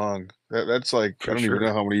so long. That's like I for don't even sure.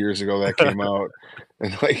 know how many years ago that came out,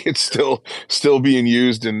 and like it's still being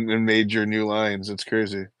used in major new lines. It's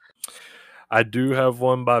crazy. I do have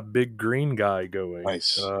one by Big Green Guy going.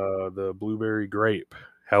 Nice. The blueberry grape.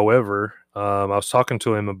 However, I was talking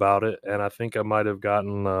to him about it, and I think I might have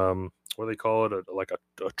gotten what do they call it,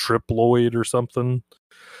 a triploid or something.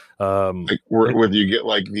 Like, And whether you get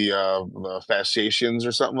like the fasciations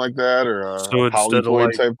or something like that, or a so instead of polyploid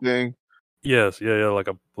like type thing. yes, yeah, like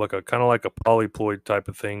a kind of like a polyploid type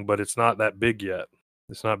of thing, but it's not that big yet.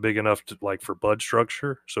 It's not big enough to like for bud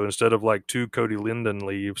structure. So instead of like two Cody Linden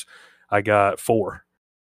leaves, I got four.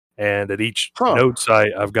 And at each Huh. node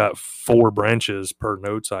site, I've got four branches per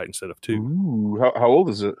node site instead of two. Ooh, how old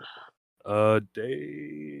is it?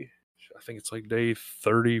 Day, I think it's like day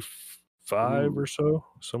 35 Ooh, or so,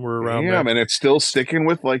 somewhere around there. damn, and it's still sticking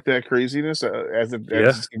with like that craziness as Yeah,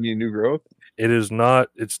 it's giving you new growth. it is not.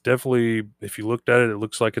 It's definitely, if you looked at it, it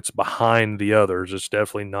looks like it's behind the others. It's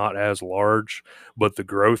definitely not as large, but the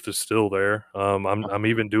growth is still there. I'm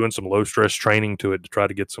even doing some low stress training to it to try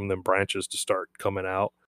to get some of them branches to start coming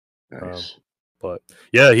out. Um, Nice. but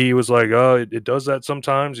yeah, he was like, "Oh, it does that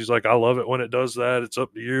sometimes." He's like, "I love it when it does that. It's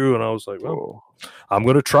up to you." And I was like, "Well, Whoa. I'm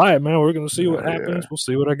gonna try it, man. We're gonna see what Yeah. happens. We'll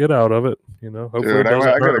see what I get out of it. Hopefully Dude, it doesn't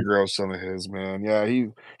I hurt gotta him." grow some of his, man. Yeah,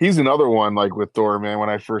 he's another one like with Thor, man. When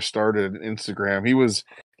I first started Instagram, he was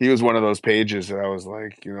one of those pages that I was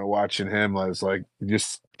like, watching him. I was like,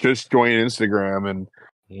 just join Instagram and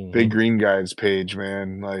Hmm. Big Green Guy's page,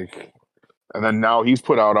 man. Like, and then now he's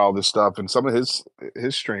put out all this stuff, and some of his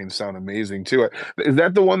strains sound amazing too. Is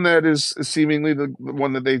that the one that is seemingly the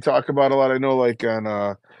one that they talk about a lot? I know, like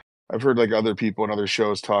on I've heard like other people and other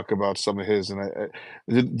shows talk about some of his, and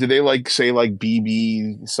do they like say like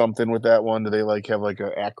BB something with that one? Do they like have like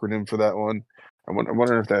an acronym for that one? I'm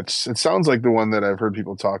wondering if that's. It sounds like the one that I've heard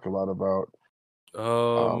people talk a lot about. Um,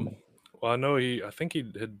 Um, well, I know I think he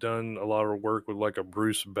had done a lot of work with like a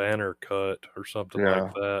Bruce Banner cut or something like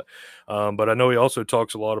yeah, that. But I know he also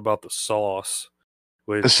talks a lot about the sauce,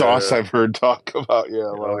 the which, sauce I've heard talk about, yeah,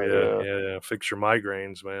 a oh lot, yeah, yeah, yeah, yeah, fix your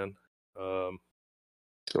migraines, man. Um,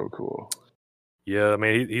 so cool. yeah, I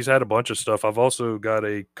mean, he's had a bunch of stuff. I've also got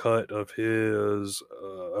a cut of his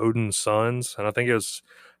Odin Sons, and I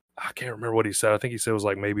can't remember what he said. I think he said it was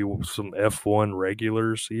like maybe some F1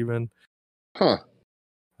 regulars even. Huh?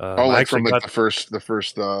 Oh, I like actually from like got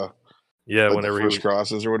the yeah, like the whenever he first was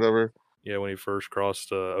crosses or whatever. yeah when he first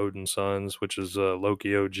crossed Odin Sons, which is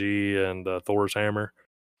Loki OG and Thor's hammer.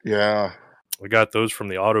 Yeah. We got those from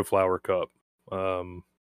the Autoflower Cup, um,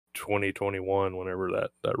 2021. Whenever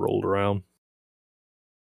that rolled around,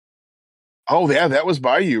 Oh, yeah, that was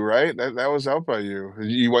by you, right? That was out by you.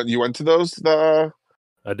 You went to those? The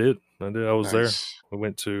I did. I did. I was there. Nice. We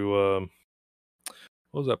went to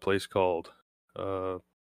what was that place called? Uh,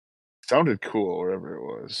 Sounded cool wherever it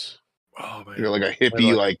was. oh man, Like a it had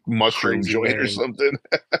hippie like a like mushroom crazy joint or name. something.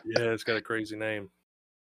 Yeah, it's got a crazy name.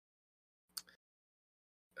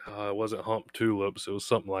 It wasn't Hump Tulips. It was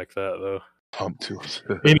something like that though. Pumped to it.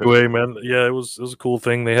 Anyway, man, yeah, it was a cool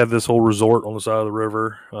thing. They had this whole resort on the side of the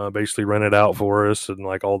river, basically rented out for us, and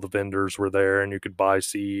like all the vendors were there, and you could buy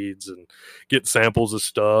seeds and get samples of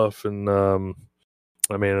stuff, and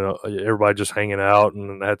I mean, everybody just hanging out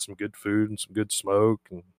and had some good food and some good smoke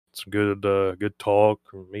and some good talk.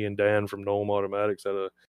 Me and Dan from Nome Automatics had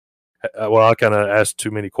well, I kind of asked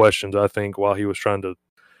too many questions, I think, while he was trying How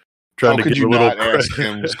to could give you a little not ask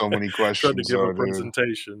him so many trying to questions, give a though, dude?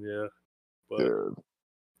 presentation, yeah. But Dude,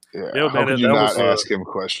 yeah. yeah, How man, could that, you that not was a ask him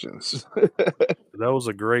questions? that was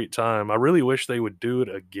a great time. I really wish they would do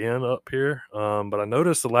it again up here, but I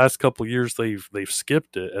noticed the last couple of years they've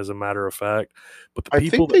skipped it. As a matter of fact, but the I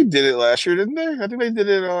people think that they did it last year, didn't they? I think they did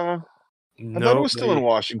it. I thought it no was still in they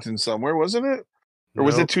Washington somewhere, wasn't it? Or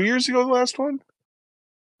was it no 2 years ago? The last one?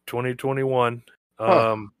 2021,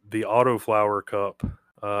 Huh? the Autoflower Cup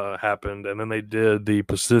happened, and then they did the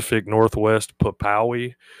Pacific Northwest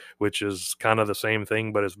Papawi, which is kind of the same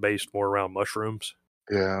thing, but it's based more around mushrooms.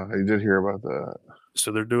 Yeah, I did hear about that.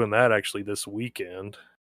 So they're doing that actually this weekend.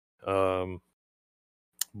 Um,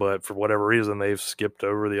 but for whatever reason, they've skipped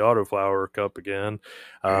over the Autoflower Cup again.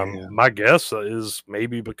 Man, My guess is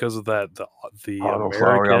maybe because of the autoflower, the other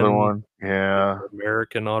American one. Yeah,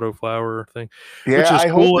 Autoflower thing, which yeah. is I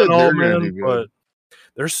hope cool and that all, they're gonna man. do But good.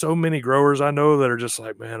 there's so many growers I know that are just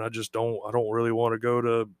like, man, I don't really want to go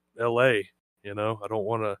to LA. I don't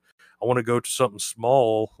want to. I want to go to something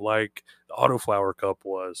small like the Autoflower Cup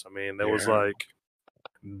was. I mean, there was Yeah, like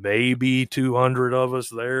maybe 200 of us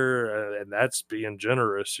there, and that's being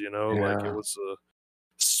generous. Like it yeah. was a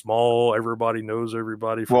small. Everybody knows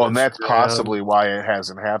everybody from Well, and that's Instagram. possibly why it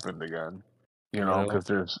hasn't happened again. You know, Because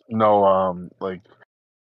there's no like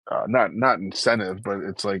not incentive, but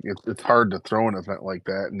it's like it's hard to throw an event like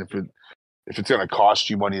that, and if it's going to cost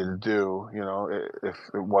you money to do, if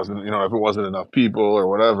it wasn't enough people or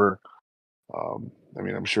whatever, I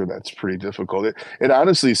mean, I'm sure that's pretty difficult. It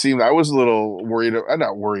honestly seemed I was a little worried. I'm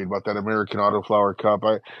not worried about that American Autoflower Cup.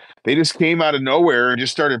 They just came out of nowhere and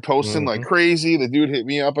just started posting like Hmm. crazy. The dude hit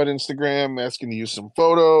me up on Instagram asking to use some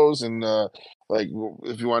photos and like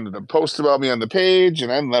if you wanted to post about me on the page,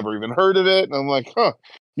 and I've never even heard of it. And I'm like, huh,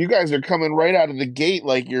 you guys are coming right out of the gate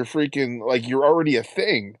like you're freaking like you're already a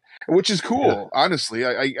thing, which is Yeah. cool. Honestly,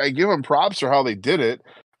 I give them props for how they did it.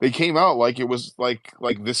 They came out like it was like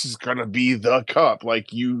this is gonna be the cup,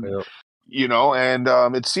 like Yeah.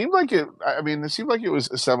 and it seemed like it. I mean, it seemed like it was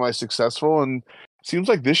semi successful, and it seems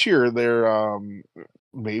like this year they're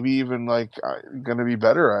maybe even like gonna be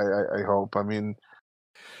better. I hope. I mean,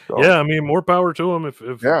 so Yeah, I mean, more power to them if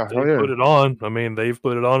yeah, they hell yeah, put it on. I mean, they've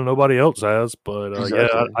put it on, nobody else has. But yeah,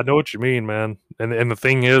 exactly. I know what you mean, man. And the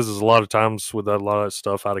thing is a lot of times with a lot of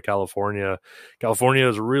stuff out of California, California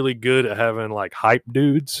is really good at having like hype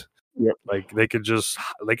dudes. Yep. Like they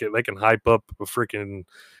can hype up a freaking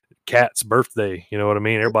cat's birthday. You know what I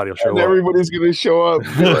mean? Everybody will And show up. everybody's gonna show up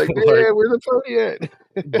and be like, Like, "Yeah, where the party at?"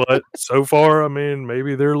 but so far, I mean,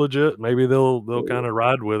 maybe they're legit. Maybe they'll kind of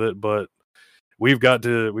ride with it. But we got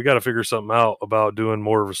to figure something out about doing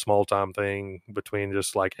more of a small time thing between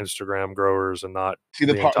just like Instagram growers and not See,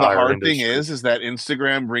 the the entire hard thing industry. is that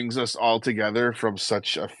Instagram brings us all together from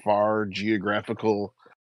such a far geographical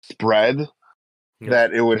spread Yep.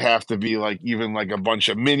 that it would have to be like even like a bunch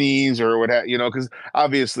of minis or what because Yeah.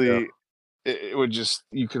 obviously it would just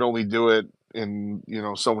you could only do it in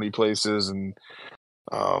so many places and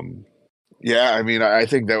um yeah, I mean I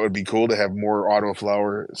think that would be cool to have more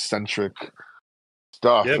autoflower centric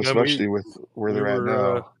stuff, Yeah, man. especially with where We they're at were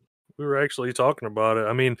now. we were actually talking about it.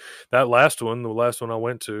 I mean, that last one, the last one I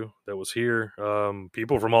went to that was here,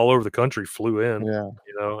 people from all over the country flew in, Yeah,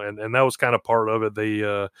 and that was kind of part of it.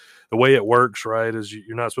 The way it works, right, is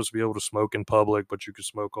you're not supposed to be able to smoke in public, but you can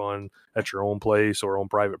smoke on at your own place or on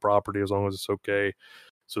private property as long as it's okay.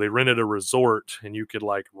 So they rented a resort and you could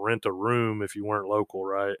like rent a room if you weren't local,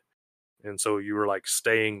 right? And so you were like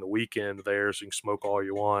staying the weekend there so you can smoke all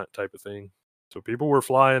you want type of thing. So people were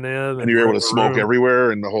flying in and and you're able to renting a smoke room.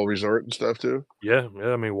 everywhere in the whole resort and stuff too. Yeah,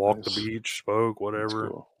 yeah. I mean, walk the Nice, beach, spoke, that's whatever.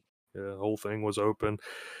 cool. Yeah, the whole thing was open.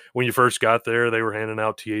 When you first got there, they were handing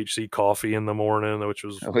out THC coffee in the morning, which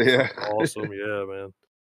was Oh yeah. fucking awesome. Yeah, man.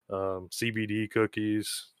 CBD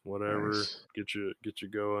cookies, whatever, Nice. get you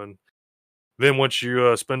going. Then once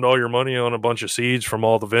you spend all your money on a bunch of seeds from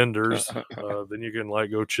all the vendors, then you can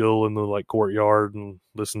like go chill in the like courtyard and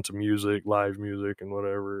listen to music, live music, and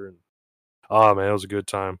whatever. And man, it was a good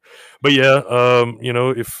time. But yeah,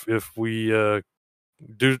 if we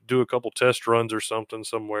do a couple test runs or something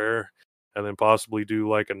somewhere, and then possibly do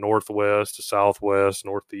like a northwest, a southwest,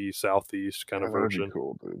 northeast, southeast kind Yeah, of that'd be version.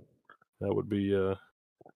 cool, dude. That would be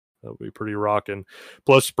that would be pretty rocking.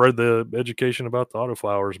 Plus, spread the education about the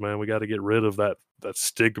autoflowers, man. We got to get rid of that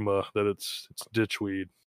stigma that it's ditchweed.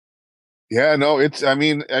 Yeah, no, I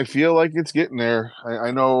mean, I feel like it's getting there.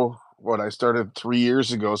 I know what I started 3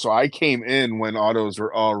 years ago, so I came in when autos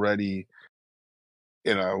were already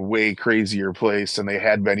in a way crazier place than they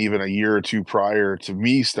had been even a year or two prior to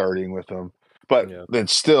me starting with them. But Yeah,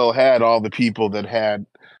 that still had all the people that had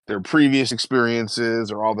their previous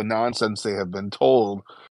experiences or all the nonsense they have been told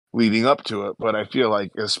leading up to it. But I feel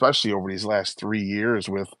like, especially over these last 3 years,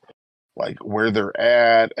 with like where they're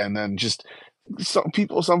at, and then just some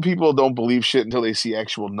people don't believe shit until they see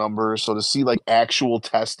actual numbers. So to see like actual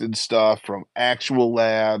tested stuff from actual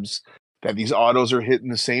labs that these autos are hitting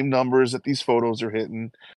the same numbers that these photos are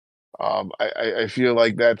hitting, I feel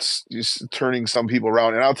like that's just turning some people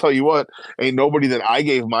around. And I'll tell you what, ain't nobody that I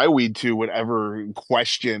gave my weed to would ever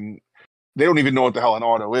question. They don't even know what the hell an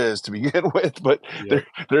auto is to begin with, but yep.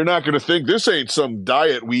 they're not going to think this ain't some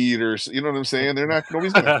diet weed or you know what I'm saying. They're not.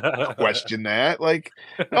 Nobody's going to question that. Like,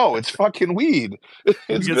 no, it's fucking weed. Let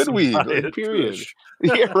me It's get good some weed. Like, diet period. push.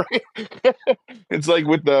 Yeah, right. It's like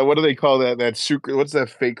with the what do they call that sucre? What's that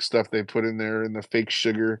fake stuff they put in there in the fake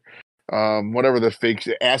sugar? Whatever the fake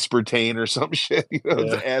aspartame or some shit. It's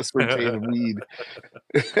Yeah. aspartame of weed.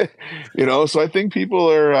 So I think people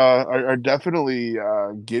are definitely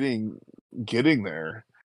getting there,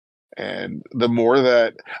 and the more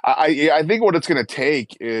that I think what it's going to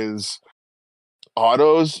take is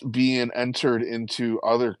autos being entered into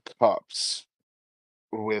other cups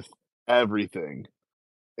with everything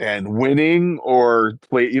and winning or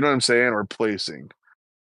play. You know what I'm saying, or placing.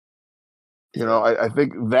 Yeah. I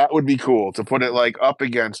think that would be cool to put it like up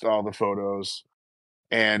against all the photos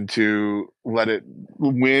and to let it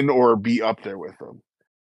win or be up there with them.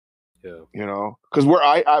 Yeah. Because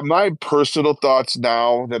where my personal thoughts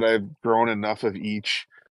now that I've grown enough of each,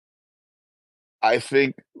 I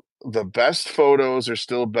think the best photos are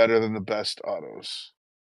still better than the best autos,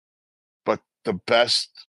 but the best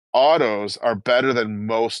autos are better than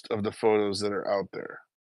most of the photos that are out there.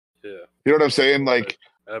 Yeah. You know what I'm saying? Right.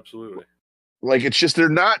 Absolutely. Like it's just they're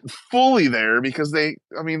not fully there because I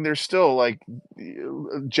mean, they're still like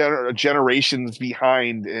generations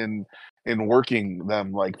behind in working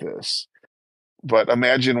them like this. But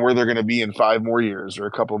imagine where they're going to be in 5 more years or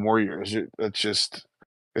a couple more years. It's just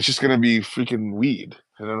going to be freaking weed,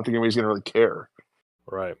 and I don't think anybody's going to really care.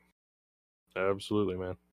 Right. Absolutely,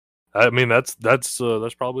 man. I mean, that's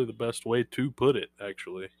probably the best way to put it.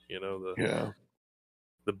 Actually, Yeah,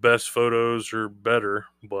 the best photos are better,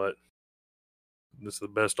 but the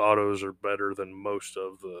best autos are better than most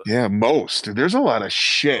of the yeah. Most there's a lot of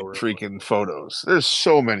shit photos. freaking photos. There's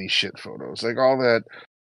so many shit photos, like all that,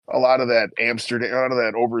 a lot of that Amsterdam, a lot of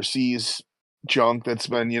that overseas junk that's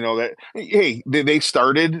been, that hey, they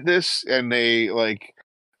started this and they like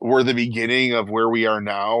were the beginning of where we are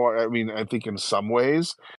now. I mean, I think in some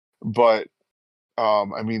ways, but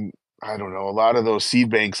I mean, I don't know. A lot of those seed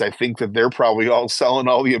banks, I think that they're probably all selling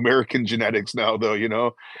all the American genetics now, though. Yeah.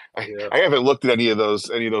 I haven't looked at any of those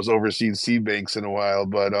overseas seed banks in a while,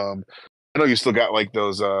 but I know you still got like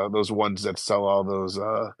those ones that sell all those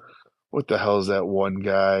what the hell is that one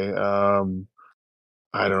guy?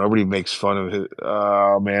 I don't know. Everybody makes fun of it.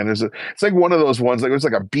 Oh man, it's like one of those ones like it's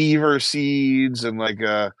like a beaver seeds and like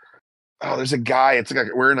there's a guy. It's like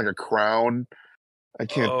wearing like a crown. I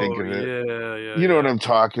can't think Oh of it. yeah, yeah, You know what yeah, I'm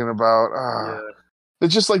talking about? yeah.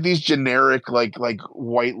 It's just like these generic like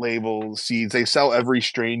white label seeds. They sell every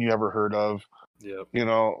strain you ever heard of. Yep.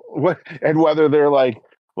 What and whether they're like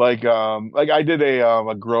I did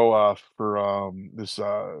a grow off for this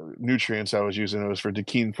nutrients I was using. It was for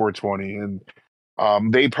Dakine 420,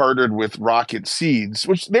 and they partnered with Rocket Seeds,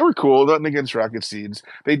 which they were cool. Nothing against Rocket Seeds.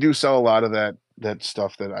 They do sell a lot of that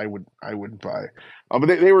stuff that I wouldn't buy. But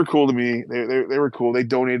they were cool to me. They were cool. They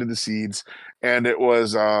donated the seeds, and it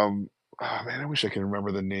was oh man, I wish I could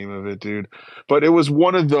remember the name of it, dude. But it was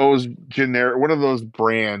one of those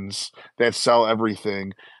brands that sell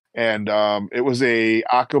everything, and it was a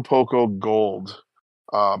Acapulco Gold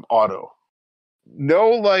auto. No,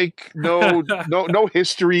 like no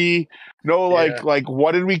history, no Yeah. like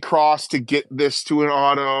what did we cross to get this to an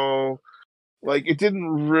auto? Like it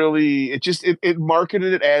didn't really, it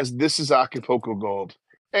marketed it as this is Acapulco Gold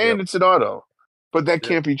and Yep. it's an auto, but that Yep.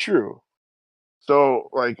 can't be true. So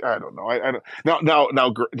like I don't know. I don't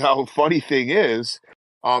now. Funny thing is,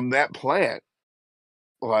 that plant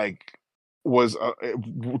like was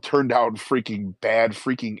it turned out freaking bad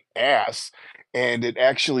freaking ass, and it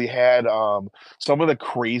actually had some of the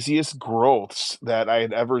craziest growths that I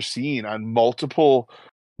had ever seen on multiple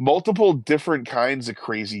different kinds of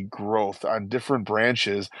crazy growth on different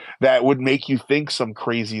branches that would make you think some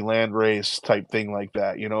crazy land race type thing like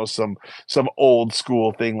that, some old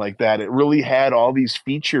school thing like that. It really had all these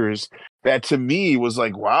features that to me was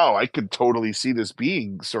like, wow, I could totally see this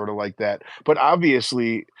being sort of like that. But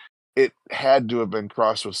obviously it had to have been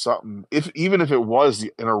crossed with something. If even if it was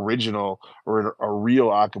an original or a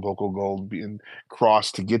real Acapulco Gold being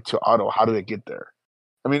crossed to get to auto, how did it get there?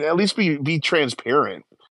 I mean, at least be transparent.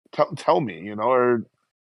 Tell me, or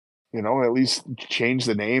at least change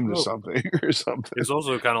the name to Well, something or something. it's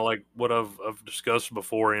also kind of like what I've discussed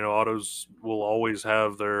before. Autos will always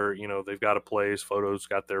have their, they've got a place. Photos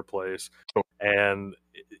got their place, and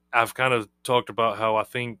I've kind of talked about how I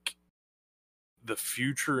think the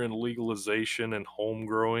future in legalization and home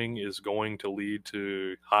growing is going to lead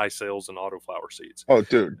to high sales in autoflower seeds. Oh,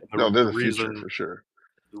 dude, And no, they're the the future reason for sure.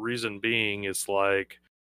 the reason being is like,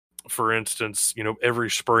 for instance, every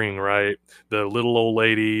spring, right? The little old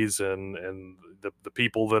ladies and the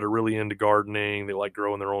people that are really into gardening, they like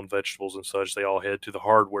growing their own vegetables and such. They all head to the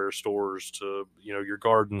hardware stores, to your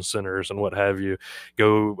garden centers and what have you.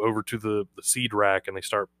 Go over to the seed rack and they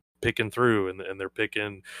start picking through, and they're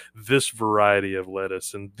picking this variety of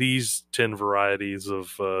lettuce and these 10 varieties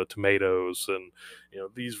of tomatoes, and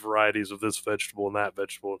these varieties of this vegetable and that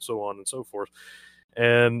vegetable, and so on and so forth.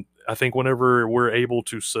 And I think whenever we're able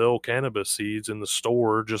to sell cannabis seeds in the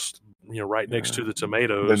store, just right next to Yeah. the The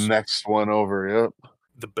tomatoes, next one over, yep.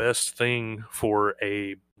 the best thing for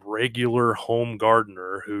a regular home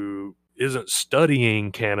gardener who isn't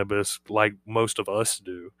studying cannabis like most of us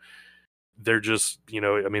do, they're just,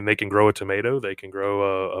 I mean, they can grow a tomato, they can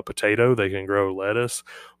grow a potato, they can grow lettuce.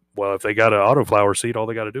 Well, if they got an autoflower seed, all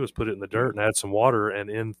they got to do is put it in the Yeah, dirt and add some water, and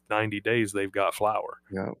in 90 days they've got flower.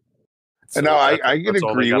 yeah. And now So I can that's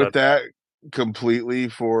all they agree got to with do. that completely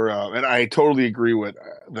and I totally agree with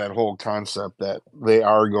that whole concept that they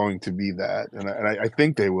are going to be that, and I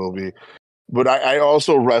think they will be. But I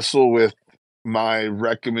also wrestle with my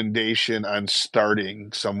recommendation on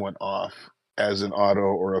starting someone off as an auto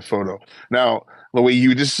or a photo. Now, the way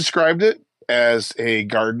you just described it, as a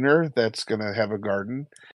gardener that's going to have a garden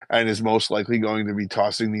and is most likely going to be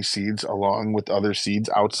tossing these seeds along with other seeds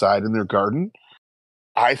outside in their garden,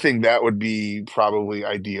 I think that would be probably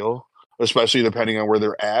ideal, especially depending on where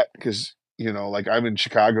they're at. Because, like I'm in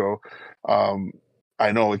Chicago. Um,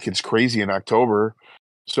 I know it gets crazy in October.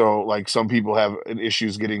 So like some people have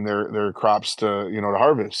issues getting their crops to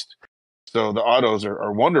harvest. So the autos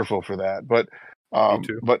are wonderful for that. But Me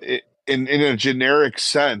too. in a generic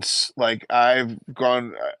sense, like I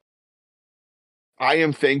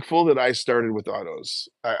am thankful that I started with autos.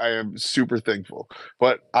 I am super thankful.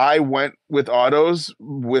 But I went with autos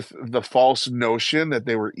with the false notion that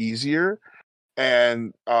they were easier.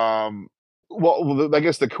 And I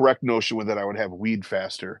guess the correct notion was that I would have weed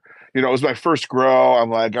faster. It was my first grow. I'm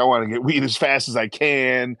like, I want to get weed as fast as I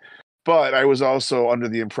can. But I was also under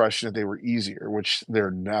the impression that they were easier, which they're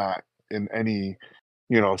not in any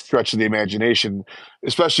stretch of the imagination,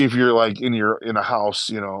 especially if you're like in a house,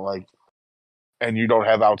 like, and you don't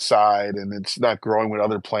have outside and it's not growing with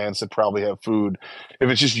other plants that probably have food. If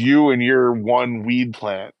it's just you and your one weed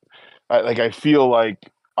plant, I feel like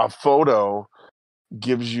a photo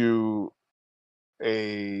gives you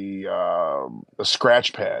a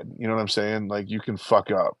scratch pad. You know what I'm saying? Like you can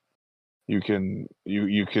fuck up. You can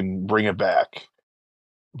bring it back.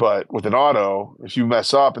 But with an auto, if you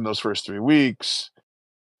mess up in those first 3 weeks,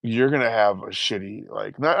 you're gonna have a shitty,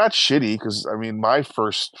 like, not shitty, because I mean my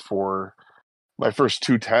first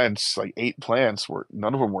two tents, like 8 plants, were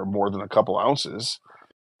none of them were more than a couple ounces,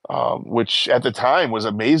 which at the time was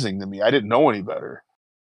amazing to me. I didn't know any better,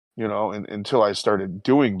 until I started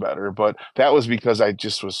doing better. But that was because I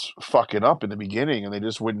just was fucking up in the beginning, and they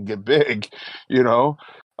just wouldn't get big, you know.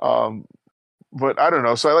 Um, but I don't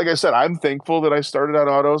know. So like I said, I'm thankful that I started on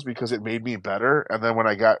autos because it made me better. And then when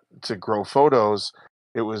I got to grow photos,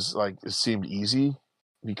 it was like it seemed easy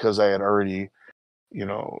because I had already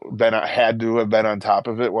had to have been on top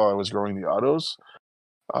of it while I was growing the autos.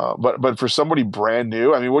 But for somebody brand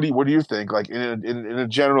new, I mean, what do you think? Like in a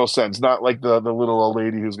general sense, not like the little old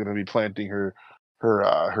lady who's going to be planting her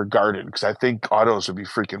garden, because I think autos would be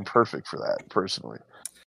freaking perfect for that personally.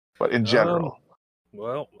 But in Um, general,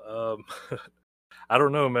 well, I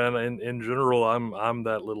don't know, man. In general, I'm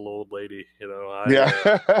that little old lady. yeah,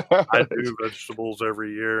 I do vegetables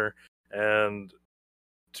every year, and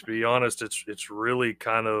to be honest, it's really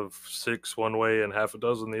kind of six one way and half a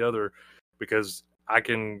dozen the other, because I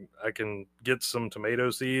can get some tomato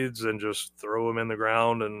seeds and just throw them in the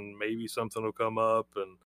ground, and maybe something will come up,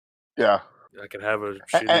 and yeah. I can have a And,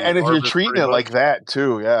 shitty and if you're harvest treating pretty it much. like that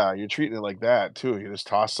too, yeah, you're treating it like that too. You just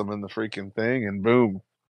toss them in the freaking thing, and boom,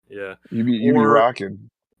 Yeah, you be or rocking.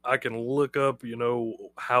 I can look up,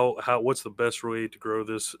 how what's the best way to grow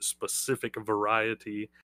this specific variety,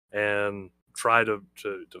 and try to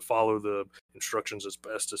follow the instructions as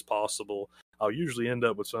best as possible. I'll usually end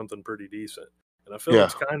up with something pretty decent, and I feel Yeah,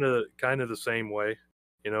 it's kind of the same way.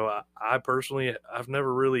 I personally, I've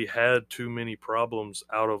never really had too many problems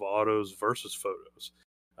out of autos versus photos.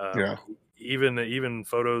 yeah, Even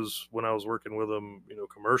photos when I was working with them,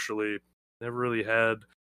 commercially, never really had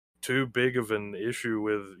too big of an issue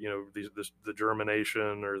with the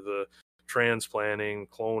germination or the transplanting,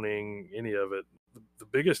 cloning, any of it. The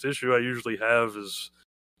biggest issue I usually have is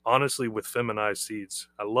honestly with feminized seeds.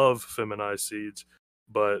 I love feminized seeds,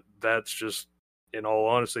 but that's just, in all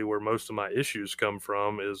honesty, where most of my issues come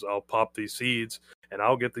from. Is I'll pop these seeds and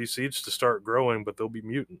I'll get these seeds to start growing, but they'll be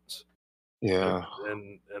mutants. And yeah.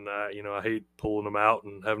 and I hate pulling them out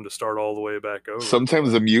and having to start all the way back over. Sometimes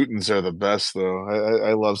But the mutants are the best, though.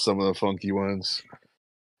 I love some of the funky ones.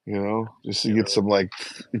 Just to you get know, some like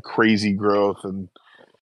crazy growth, and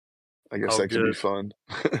I guess I'll that could be get fun.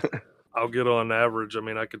 I'll get on average. I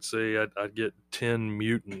mean, I could say I'd get 10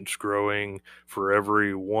 mutants growing for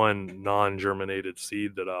every one non-germinated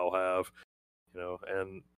seed that I'll have.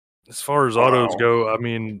 And as far as autos Wow. go, I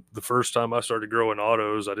mean, the first time I started growing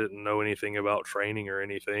autos, I didn't know anything about training or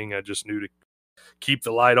anything. I just knew to keep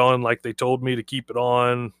the light on like they told me to keep it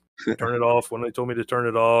on, turn it off when they told me to turn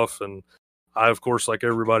it off, and I, of course, like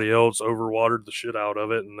everybody else, overwatered the shit out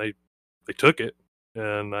of it, and they took it,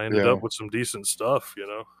 and I ended Yeah, up with some decent stuff.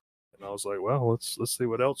 And I was like, well, let's see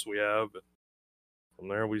what else we have. And from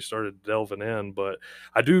there, we started delving in. But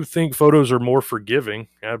I do think photos are more forgiving.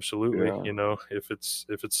 Absolutely, yeah, if it's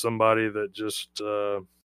somebody that just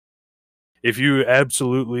if you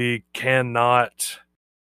absolutely cannot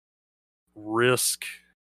risk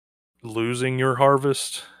losing your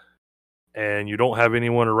harvest, and you don't have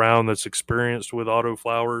anyone around that's experienced with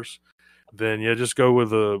autoflowers, then yeah, just go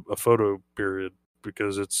with a photo period,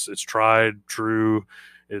 because it's tried, true,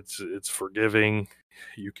 it's forgiving.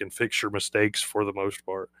 You can fix your mistakes for the most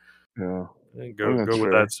part, Yeah, and I mean, go that's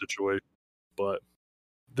with fair. that situation. But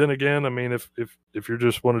then again, I mean, if you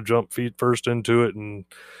just want to jump feet first into it and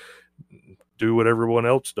do what everyone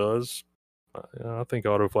else does, I think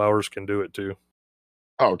autoflowers can do it too.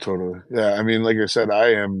 Oh, totally. Yeah, I mean, like I said,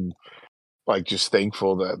 I am like just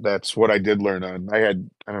thankful that that's what I did learn on. I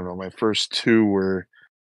don't know, my first two were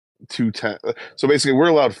 210. So basically, we're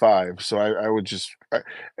allowed five. So I would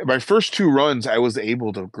my first two runs, I was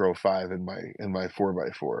able to grow five in my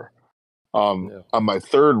 4x4. Yeah, On my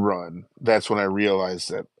third run, that's when I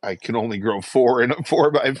realized that I can only grow four in a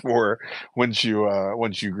 4x4 once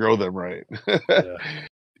you grow them right. yeah,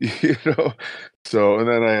 You know, so and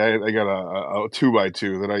then I got a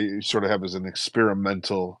 2x2 that I sort of have as an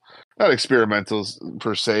experimental, not experimental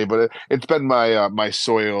per se, but it's been my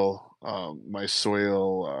soil,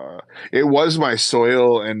 it was my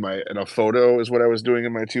soil and a photo is what I was doing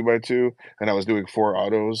in my 2x2, and I was doing four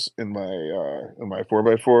autos in my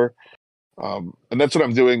 4x4. And that's what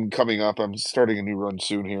I'm doing coming up. I'm starting a new run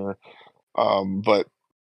soon here. But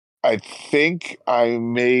I think I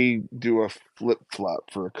may do a flip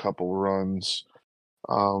flop for a couple runs.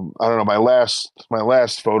 I don't know. My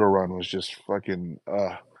last photo run was just fucking.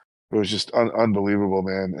 It was just unbelievable,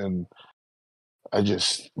 man. And I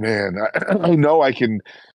just, man, I know I can.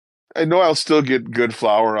 I know I'll still get good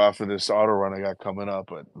flour off of this auto run I got coming up,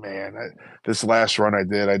 but man, this last run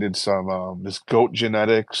I did some this goat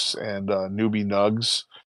genetics and newbie nugs.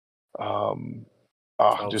 Um,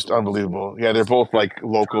 sounds just amazing. unbelievable. Yeah, they're both Have like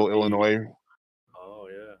local you tried the? Illinois. Oh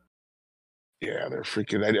yeah, Yeah, they're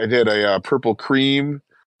freaking. I did a purple cream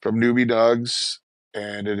from Newbie Nugs,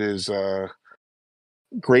 and it is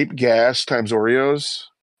grape gas times Oreos,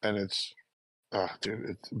 and it's dude,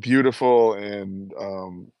 it's beautiful and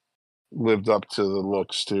lived up to the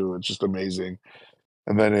looks too. It's just amazing.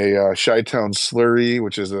 And then a Chi-Town Slurry,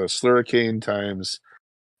 which is a Slurricane times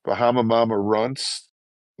Bahama Mama Runts,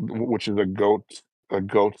 which is a goat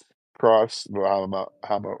cross, Bahama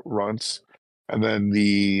Runts, and then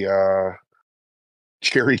the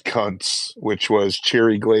Cherry Cunts, which was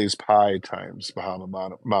cherry glazed pie times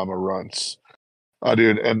Mama Runts. Oh,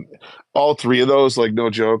 dude, and all three of those, like no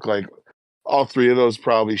joke, like all three of those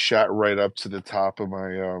probably shot right up to the top of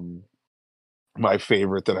my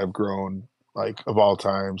favorite that I've grown like of all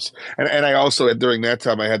times. And I also during that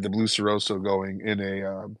time I had the Blue Ciroso going in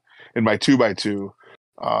my 2x2.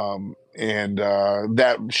 And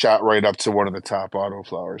that shot right up to one of the top auto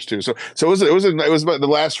flowers too. So it was the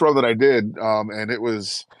last run that I did, and it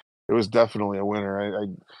was definitely a winner.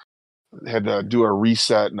 I had to do a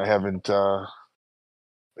reset, and I haven't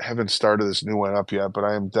started this new one up yet, but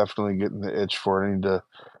I am definitely getting the itch for it.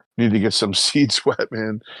 Need to get some seeds wet,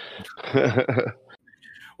 man.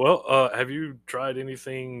 well, have you tried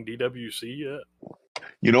anything DWC yet?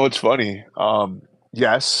 You know, it's funny.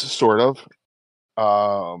 Yes, sort of.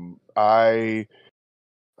 I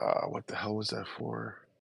what the hell was that for?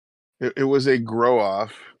 It was a grow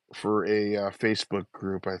off for a Facebook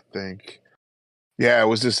group, I think. Yeah, it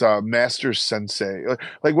was this Master Sensei.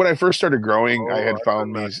 Like when I first started growing, I Oh, had I've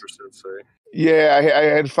found met these. Master Sensei. Yeah, I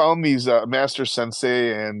had found these Master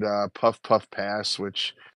Sensei and Puff Puff Pass,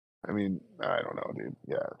 which I mean, I don't know, dude.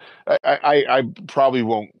 Yeah, I probably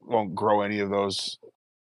won't grow any of those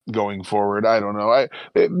going forward. I don't know.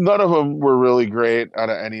 None of them were really great out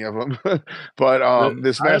of any of them, but The,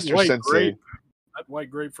 this I had Master white Sensei grape. I had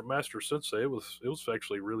white grape from Master Sensei. It was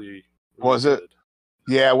actually really was it. good.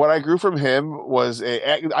 Yeah, what I grew from him was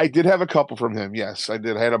I did have a couple from him. Yes, I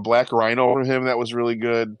did. I had a black rhino from him that was really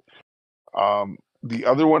good. The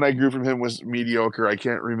other one I grew from him was mediocre. I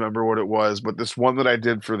can't remember what it was, but this one that I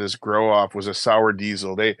did for this grow off was a sour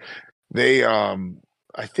diesel. They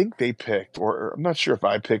I think they picked, or I'm not sure if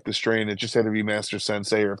I picked the strain. It just had to be Master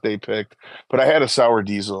Sensei or if they picked. But I had a sour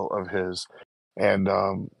diesel of his, and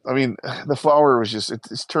I mean the flower was just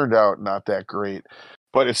it's turned out not that great.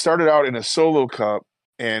 But it started out in a solo cup,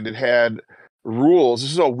 and it had rules.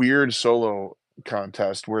 This is a weird solo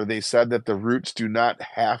contest where they said that the roots do not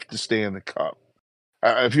have to stay in the cup.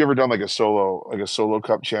 If you ever done like a solo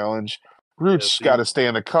cup challenge, Yeah, roots so got to stay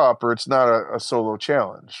in the cup, or it's not a solo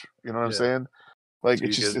challenge. You know what I'm yeah, saying? Like so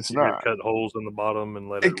it's you could not. cut holes in the bottom and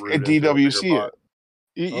let it At root into a bigger DWC pot.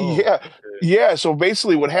 it. Oh, Yeah, okay. yeah. So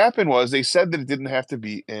basically, what happened was they said that it didn't have to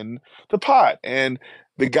be in the pot, and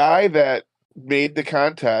the guy that made the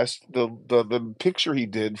contest, the picture he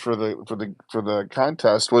did for the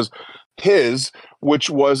contest was his, which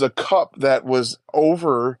was a cup that was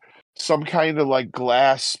over some kind of like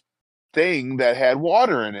glass thing that had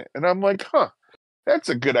water in it. And I'm like, huh, that's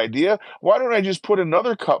a good idea. Why don't I just put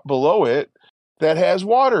another cup below it that has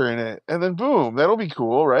water in it? And then boom, that'll be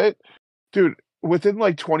cool, right? Dude, within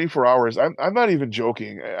like 24 hours, I'm not even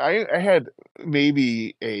joking. I had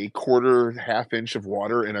maybe a quarter, half inch of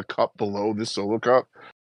water in a cup below this solo cup.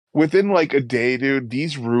 Within like a day, dude,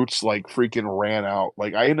 these roots like freaking ran out.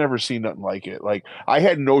 Like I had never seen nothing like it. Like I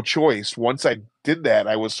had no choice. Once I did that,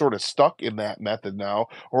 I was sort of stuck in that method now,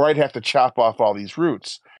 or I'd have to chop off all these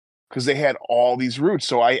roots because they had all these roots.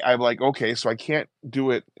 So I'm like, okay, so I can't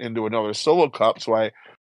do it into another solo cup. So I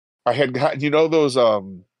had got,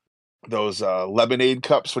 those lemonade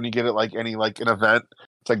cups when you get it like any like an event.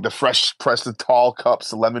 It's like the fresh pressed tall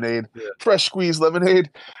cups, the lemonade, Yeah. fresh squeezed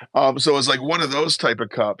lemonade. So it was like one of those type of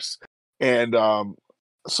cups. And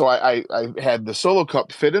so I had the solo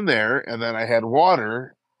cup fit in there, and then I had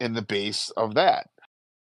water in the base of that.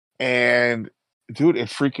 And dude, it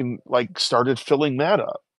freaking like started filling that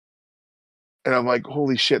up. And I'm like,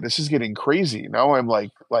 holy shit, this is getting crazy. Now I'm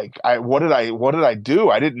like what did I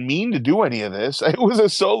do? I didn't mean to do any of this. It was a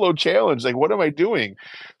solo challenge. Like, what am I doing?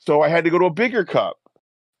 So I had to go to a bigger cup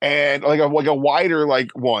and like a wider like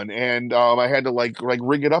one, and I had to like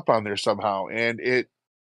rig it up on there somehow, and it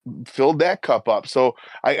filled that cup up. So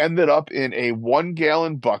I ended up in a 1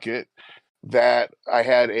 gallon bucket that I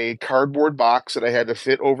had a cardboard box that I had to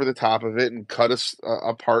fit over the top of it and cut us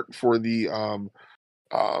apart for the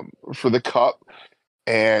cup,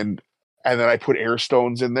 and then I put air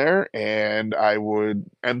stones in there, and I would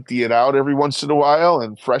empty it out every once in a while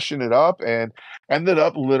and freshen it up, and ended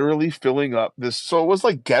up literally filling up this. So it was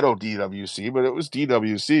like ghetto DWC, but it was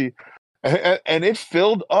DWC, and it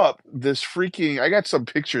filled up this freaking. I got some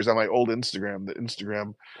pictures on my old Instagram that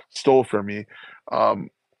Instagram stole from me.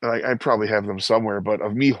 I probably have them somewhere, but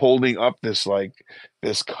of me holding up this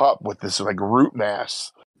cup with this like root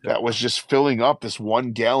mass that was just filling up this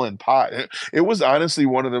 1 gallon pot. It was honestly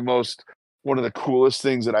one of the coolest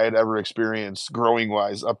things that I had ever experienced growing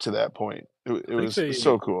wise up to that point. It I think was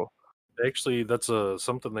so they cool. actually that's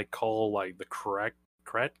something they call like the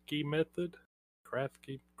Kratky method,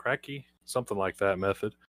 Kratky, something like that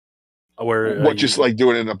method, where What, just like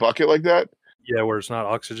doing it in a bucket like that? yeah, where it's not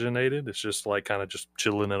oxygenated. It's just like kind of just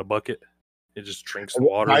chilling in a bucket. It just drinks the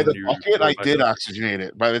water By and the then you bucket, fill I it back did up. oxygenate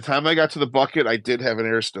it. By the time I got to the bucket, I did have an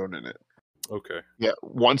air stone in it. Okay. Yeah,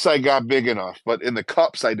 once I got big enough, but in the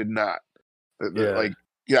cups, I did not. Yeah. Like,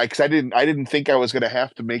 yeah, because I didn't think I was going to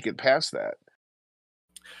have to make it past that.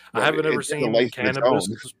 I But haven't ever it had a seen life of its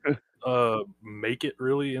cannabis own. make it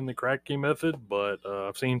really in the Kratky method, but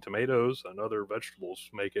I've seen tomatoes and other vegetables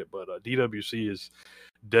make it. But DWC is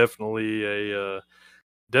definitely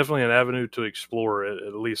definitely an avenue to explore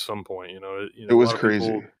at least some point. It A was lot of crazy.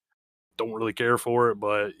 people don't really care for it,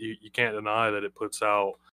 but you can't deny that it puts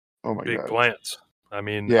out Oh my big god. plants. I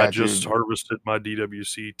mean, I Yeah, just dude. harvested my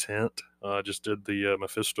DWC tent. Just did the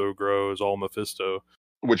Mephisto grow. Is all Mephisto.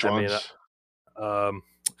 Which I mean, ones? um,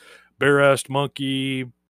 bare-assed monkey,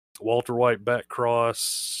 Walter White back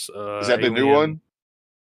cross, Is that the new alien.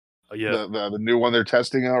 one? Yeah, The new one they're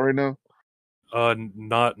testing out right now?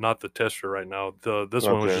 not the tester right now. This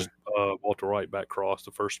one was Okay. just Walter White back cross,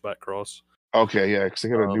 the first back cross. Okay, yeah, because they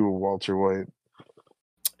got a Um, new Walter White.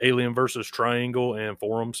 Alien versus Triangle and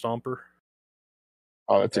Forum Stomper.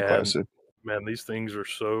 Oh, that's a And classic. man, these things are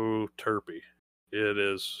so terpy. It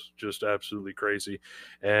is just absolutely crazy.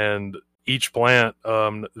 And each plant,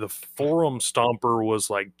 the Forum Stomper was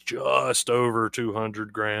like just over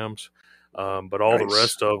 200 grams, but all the Nice.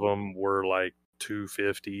 rest of them were like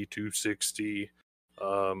 250, 260.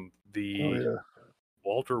 Oh The yeah.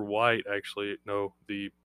 Walter White, actually, no,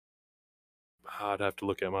 I'd have to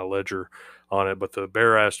look at my ledger on it, but the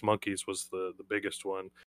bare-assed monkeys was the biggest one,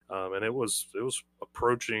 and it was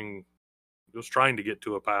approaching. It was trying to get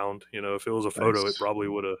to a pound. If it was a photo, it Nice. probably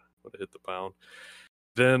would have hit the pound.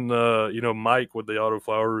 Then Mike with the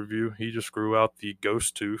autoflower review, he just grew out the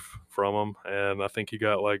ghost tooth from him, and I think he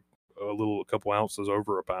got like a couple ounces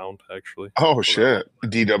over a pound actually Oh for that one.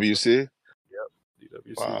 shit. DWC? Yep,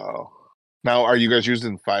 DWC. Wow. Now, are you guys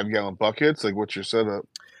using 5 gallon buckets? Like, what's your setup?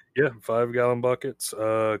 Yeah, 5 gallon buckets.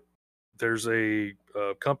 There's a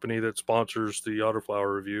company that sponsors the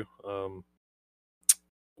autoflower review.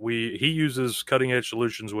 He uses cutting edge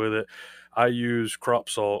solutions with it. I use crop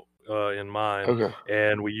salt in mine, Okay.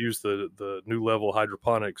 and we use the new level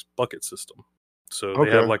hydroponics bucket system. So they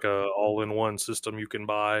have Okay. like a all in one system you can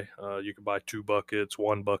buy. You can buy 2 buckets,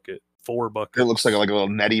 1 bucket, 4 It looks like buckets. a little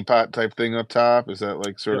neti pot type thing up top. Is that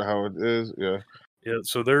like sort Yep. of how it is? Yeah. Yeah,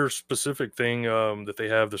 so their specific thing that they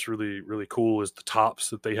have that's really really cool is the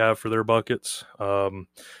tops that they have for their buckets.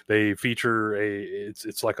 They feature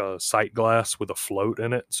it's like a sight glass with a float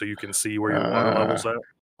in it, so you can see where your water level's Ah, at.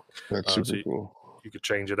 that's So super cool. you could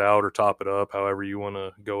change it out or top it up, however you want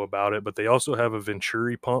to go about it. But they also have a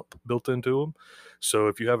Venturi pump built into them, so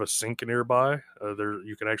if you have a sink nearby, there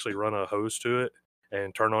you can actually run a hose to it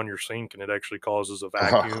and turn on your sink, and it actually causes a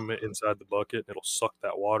vacuum inside the bucket. And it'll suck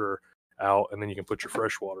that water out, and then you can put your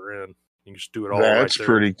fresh water in. You can just do it all right That's there.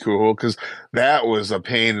 pretty cool because that was a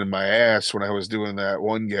pain in my ass when I was doing that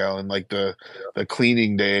 1 gallon, like the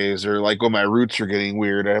cleaning days, or like when my roots are getting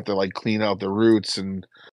weird, I have to like clean out the roots and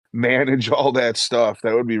manage all that stuff.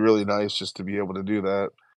 That would be really nice just to be able to do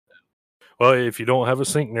that. Well, if you don't have a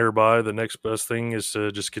sink nearby, the next best thing is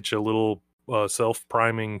to just get you a little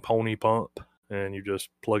self-priming pony pump, and you just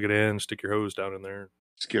plug it in, stick your hose down in there,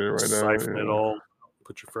 Just get it right out. siphon it Yeah. all,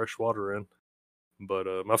 put your fresh water in.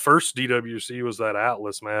 But my first DWC was that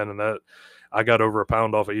Atlas, man, and that I got over a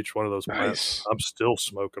pound off of each one of those plants. Nice. I'm still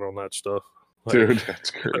smoking on that stuff. Like Dude,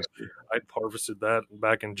 that's crazy. I harvested that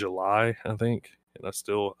back in July, I think, and I've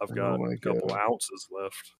Oh got my a couple God. ounces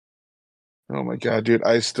left. Oh my God, dude,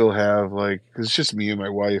 I still have like it's just me and my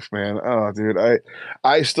wife, man. Oh, dude,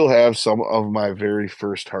 I still have some of my very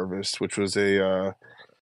first harvest, which was a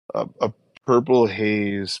purple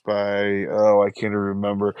haze by I can't even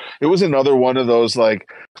remember. It was another one of those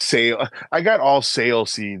like sale. I got all sale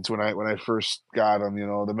seeds when I first got them. You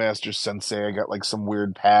know, the Master Sensei. I got like some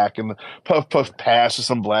weird pack and the Puff Puff Pass with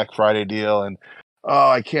some Black Friday deal. And oh,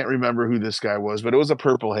 I can't remember who this guy was, but it was a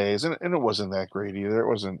purple haze, and it wasn't that great either. It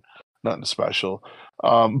wasn't nothing special.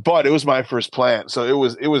 But it was my first plant, so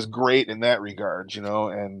it was great in that regard, you know.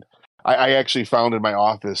 And I actually found in my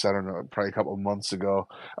office, I don't know, probably a couple of months ago.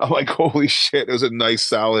 I'm like, holy shit, it was a nice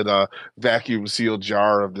solid vacuum sealed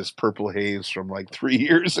jar of this purple haze from like 3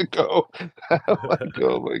 years ago. I'm like,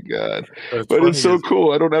 oh my God. It's But it's funny so is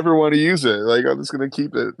cool. I don't ever want to use it. Like I'm just gonna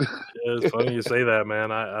keep it. Yeah, it's funny you say that,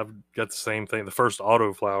 man. I've got the same thing. The first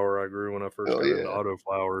autoflower I grew when I first Oh got into yeah.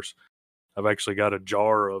 autoflowers, I've actually got a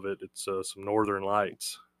jar of it. It's some Northern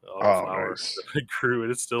Lights Oh autoflower nice. that I grew it.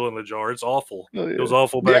 It's still in the jar. It's awful. Oh It was yeah.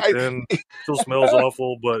 awful Yeah, back then. Still smells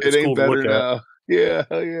awful, but it it's ain't cool to look better at. now. Yeah,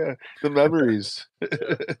 hell yeah. The memories.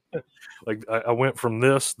 Yeah. Like I went from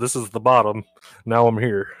this is the bottom. Now I'm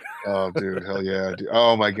here. Oh, dude, hell yeah. Dude.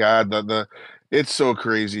 Oh my God, the it's so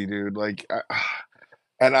crazy, dude. Like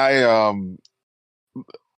and I'm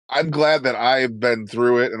glad that I've been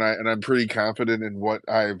through it, and I'm pretty confident in what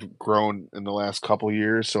I've grown in the last couple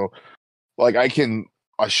years. So like I can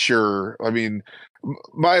assure, I mean,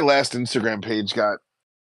 my last Instagram page got,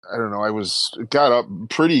 I don't know, got up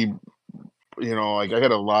pretty, you know, like I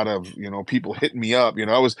had a lot of, you know, people hitting me up. You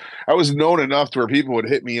know, I was known enough to where people would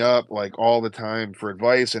hit me up like all the time for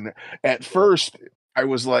advice. And at first I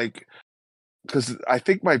was like, because I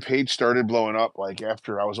think my page started blowing up like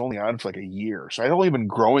after I was only on for like a year. So I'd only been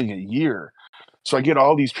growing a year. So I get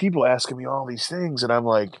all these people asking me all these things, and I'm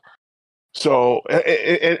like, so,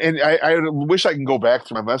 and I wish I can go back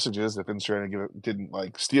through my messages if Instagram didn't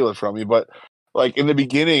like steal it from me. But like in the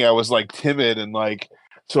beginning, I was like timid and like,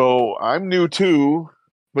 so I'm new too,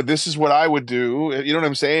 but this is what I would do. You know what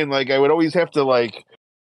I'm saying? Like I would always have to like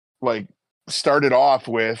start it off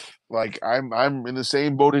with like I'm in the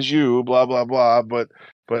same boat as you, blah blah blah. But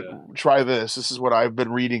Yeah. try this. This is what I've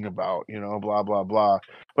been reading about, you know, blah blah blah.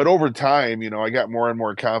 But over time, you know, I got more and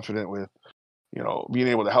more confident with, you know, being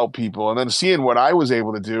able to help people, and then seeing what I was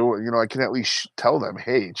able to do. You know, I can at least tell them,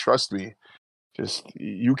 hey, trust me, just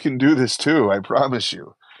you can do this too. I promise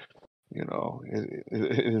you. You know,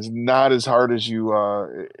 it is not as hard as you.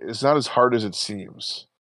 It's not as hard as it seems.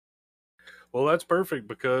 Well, that's perfect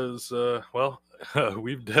because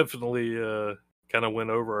we've definitely kind of went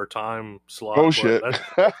over our time Oh slot, but shit!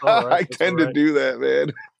 that's all right. I That's all tend to right. do that,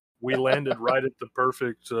 man. We landed right at the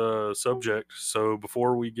perfect subject. So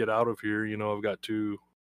before we get out of here, I've got two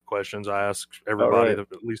questions I ask All everybody right.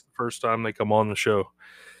 at least the first time they come on the show.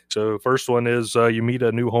 So first one is you meet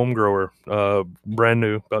a new home grower, brand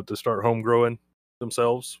new, about to start home growing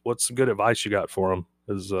themselves. What's some good advice you got for them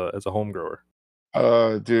as a home grower?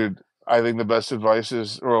 Dude, I think the best advice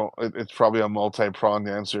is, well, it's probably a multi-pronged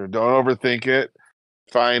answer. Don't overthink it.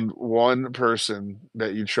 Find one person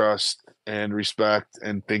that you trust and respect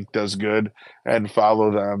and think does good, and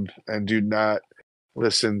follow them, and do not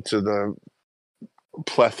listen to the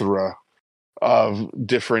plethora of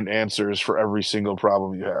different answers for every single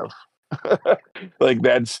problem you have. Like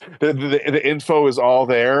that's the info is all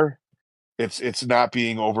there. It's not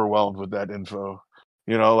being overwhelmed with that info.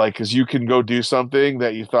 You know, like because you can go do something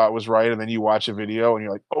that you thought was right, and then you watch a video and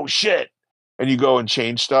you're like, oh shit. and you go and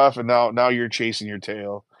change stuff, and now you're chasing your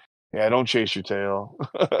tail. Yeah, don't chase your tail.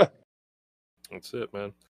 That's it,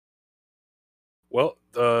 man. Well,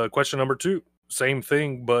 question number 2, same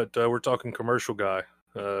thing, but we're talking commercial guy.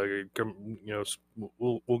 We'll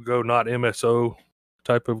go not MSO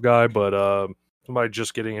type of guy, but somebody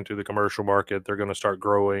just getting into the commercial market. They're going to start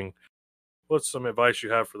growing. What's some advice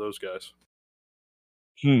you have for those guys?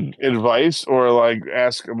 Advice, or like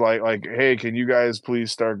ask them like, hey, can you guys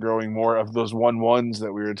please start growing more of those 1-1s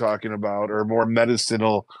that we were talking about, or more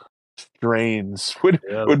medicinal strains? Would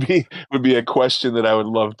be a question that I would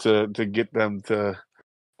love to get them to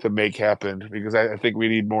make happen, because I think we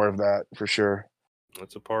need more of that for sure.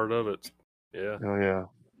 That's a part of it. Yeah. Oh yeah.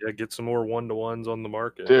 Yeah, get some more 1-to-1s on the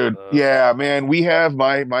market, dude. Yeah, man. We have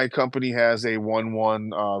my company has a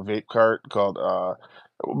 1-1 vape cart called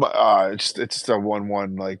it's a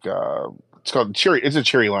 1-1 like it's called cherry. It's a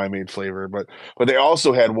cherry limeade flavor, but they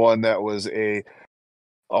also had one that was it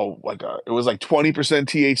was like 20%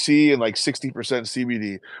 THC and like 60%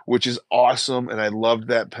 CBD, which is awesome. And I loved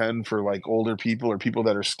that pen for like older people or people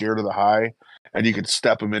that are scared of the high, and you could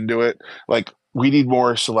step them into it. Like, we need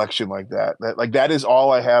more selection like that. That is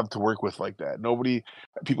all I have to work with like that.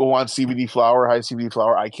 People want CBD flower, high CBD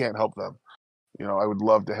flower. I can't help them. I would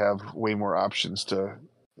love to have way more options to,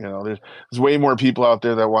 there's way more people out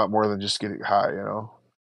there that want more than just getting high,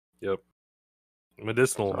 Yep.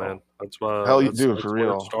 Medicinal, man. That's why. Hell, that's for where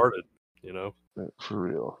real. it started. For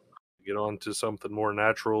real. Get on to something more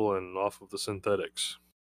natural and off of the synthetics.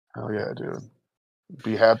 Hell yeah, dude.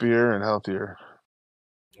 Be happier and healthier.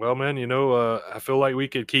 Well, man, I feel like we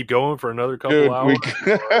could keep going for another couple hours.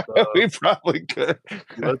 We probably could.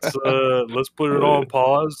 Let's put it on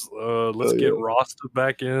pause. Let's get Rasta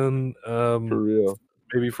back in. For real.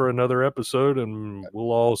 Maybe for another episode, and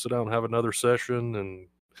we'll all sit down and have another session and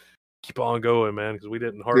keep on going, man, because we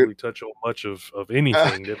didn't hardly touch on much of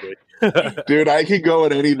anything, did we? Dude, I can go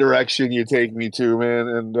in any direction you take me to, man,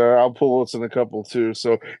 and I'll pull us in a couple too.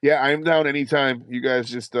 So yeah, I'm down anytime. You guys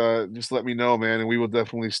just let me know, man, and we will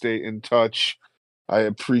definitely stay in touch. I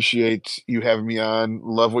appreciate you having me on.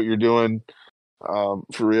 Love what you're doing,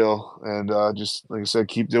 for real, and just like I said,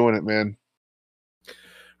 keep doing it, man.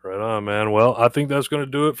 Right on, man. Well, I think that's going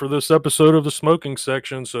to do it for this episode of the Smoking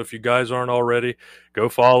Section. So if you guys aren't already, go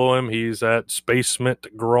follow him. He's at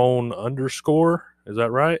SpacementGrown _ Is that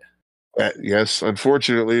right? Yes,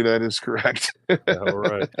 unfortunately, that is correct. All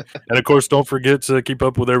right. And of course, don't forget to keep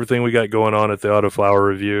up with everything we got going on at the Autoflower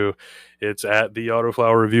Review. It's at the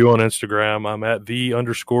Autoflower Review on Instagram. I'm at the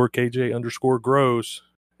 _KJ_grows.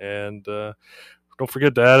 And don't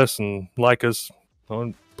forget to add us and like us.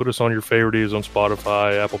 Put us on your favorites on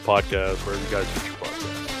Spotify, Apple Podcasts, wherever you guys get your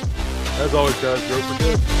podcasts. As always, guys, go for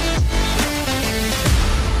good.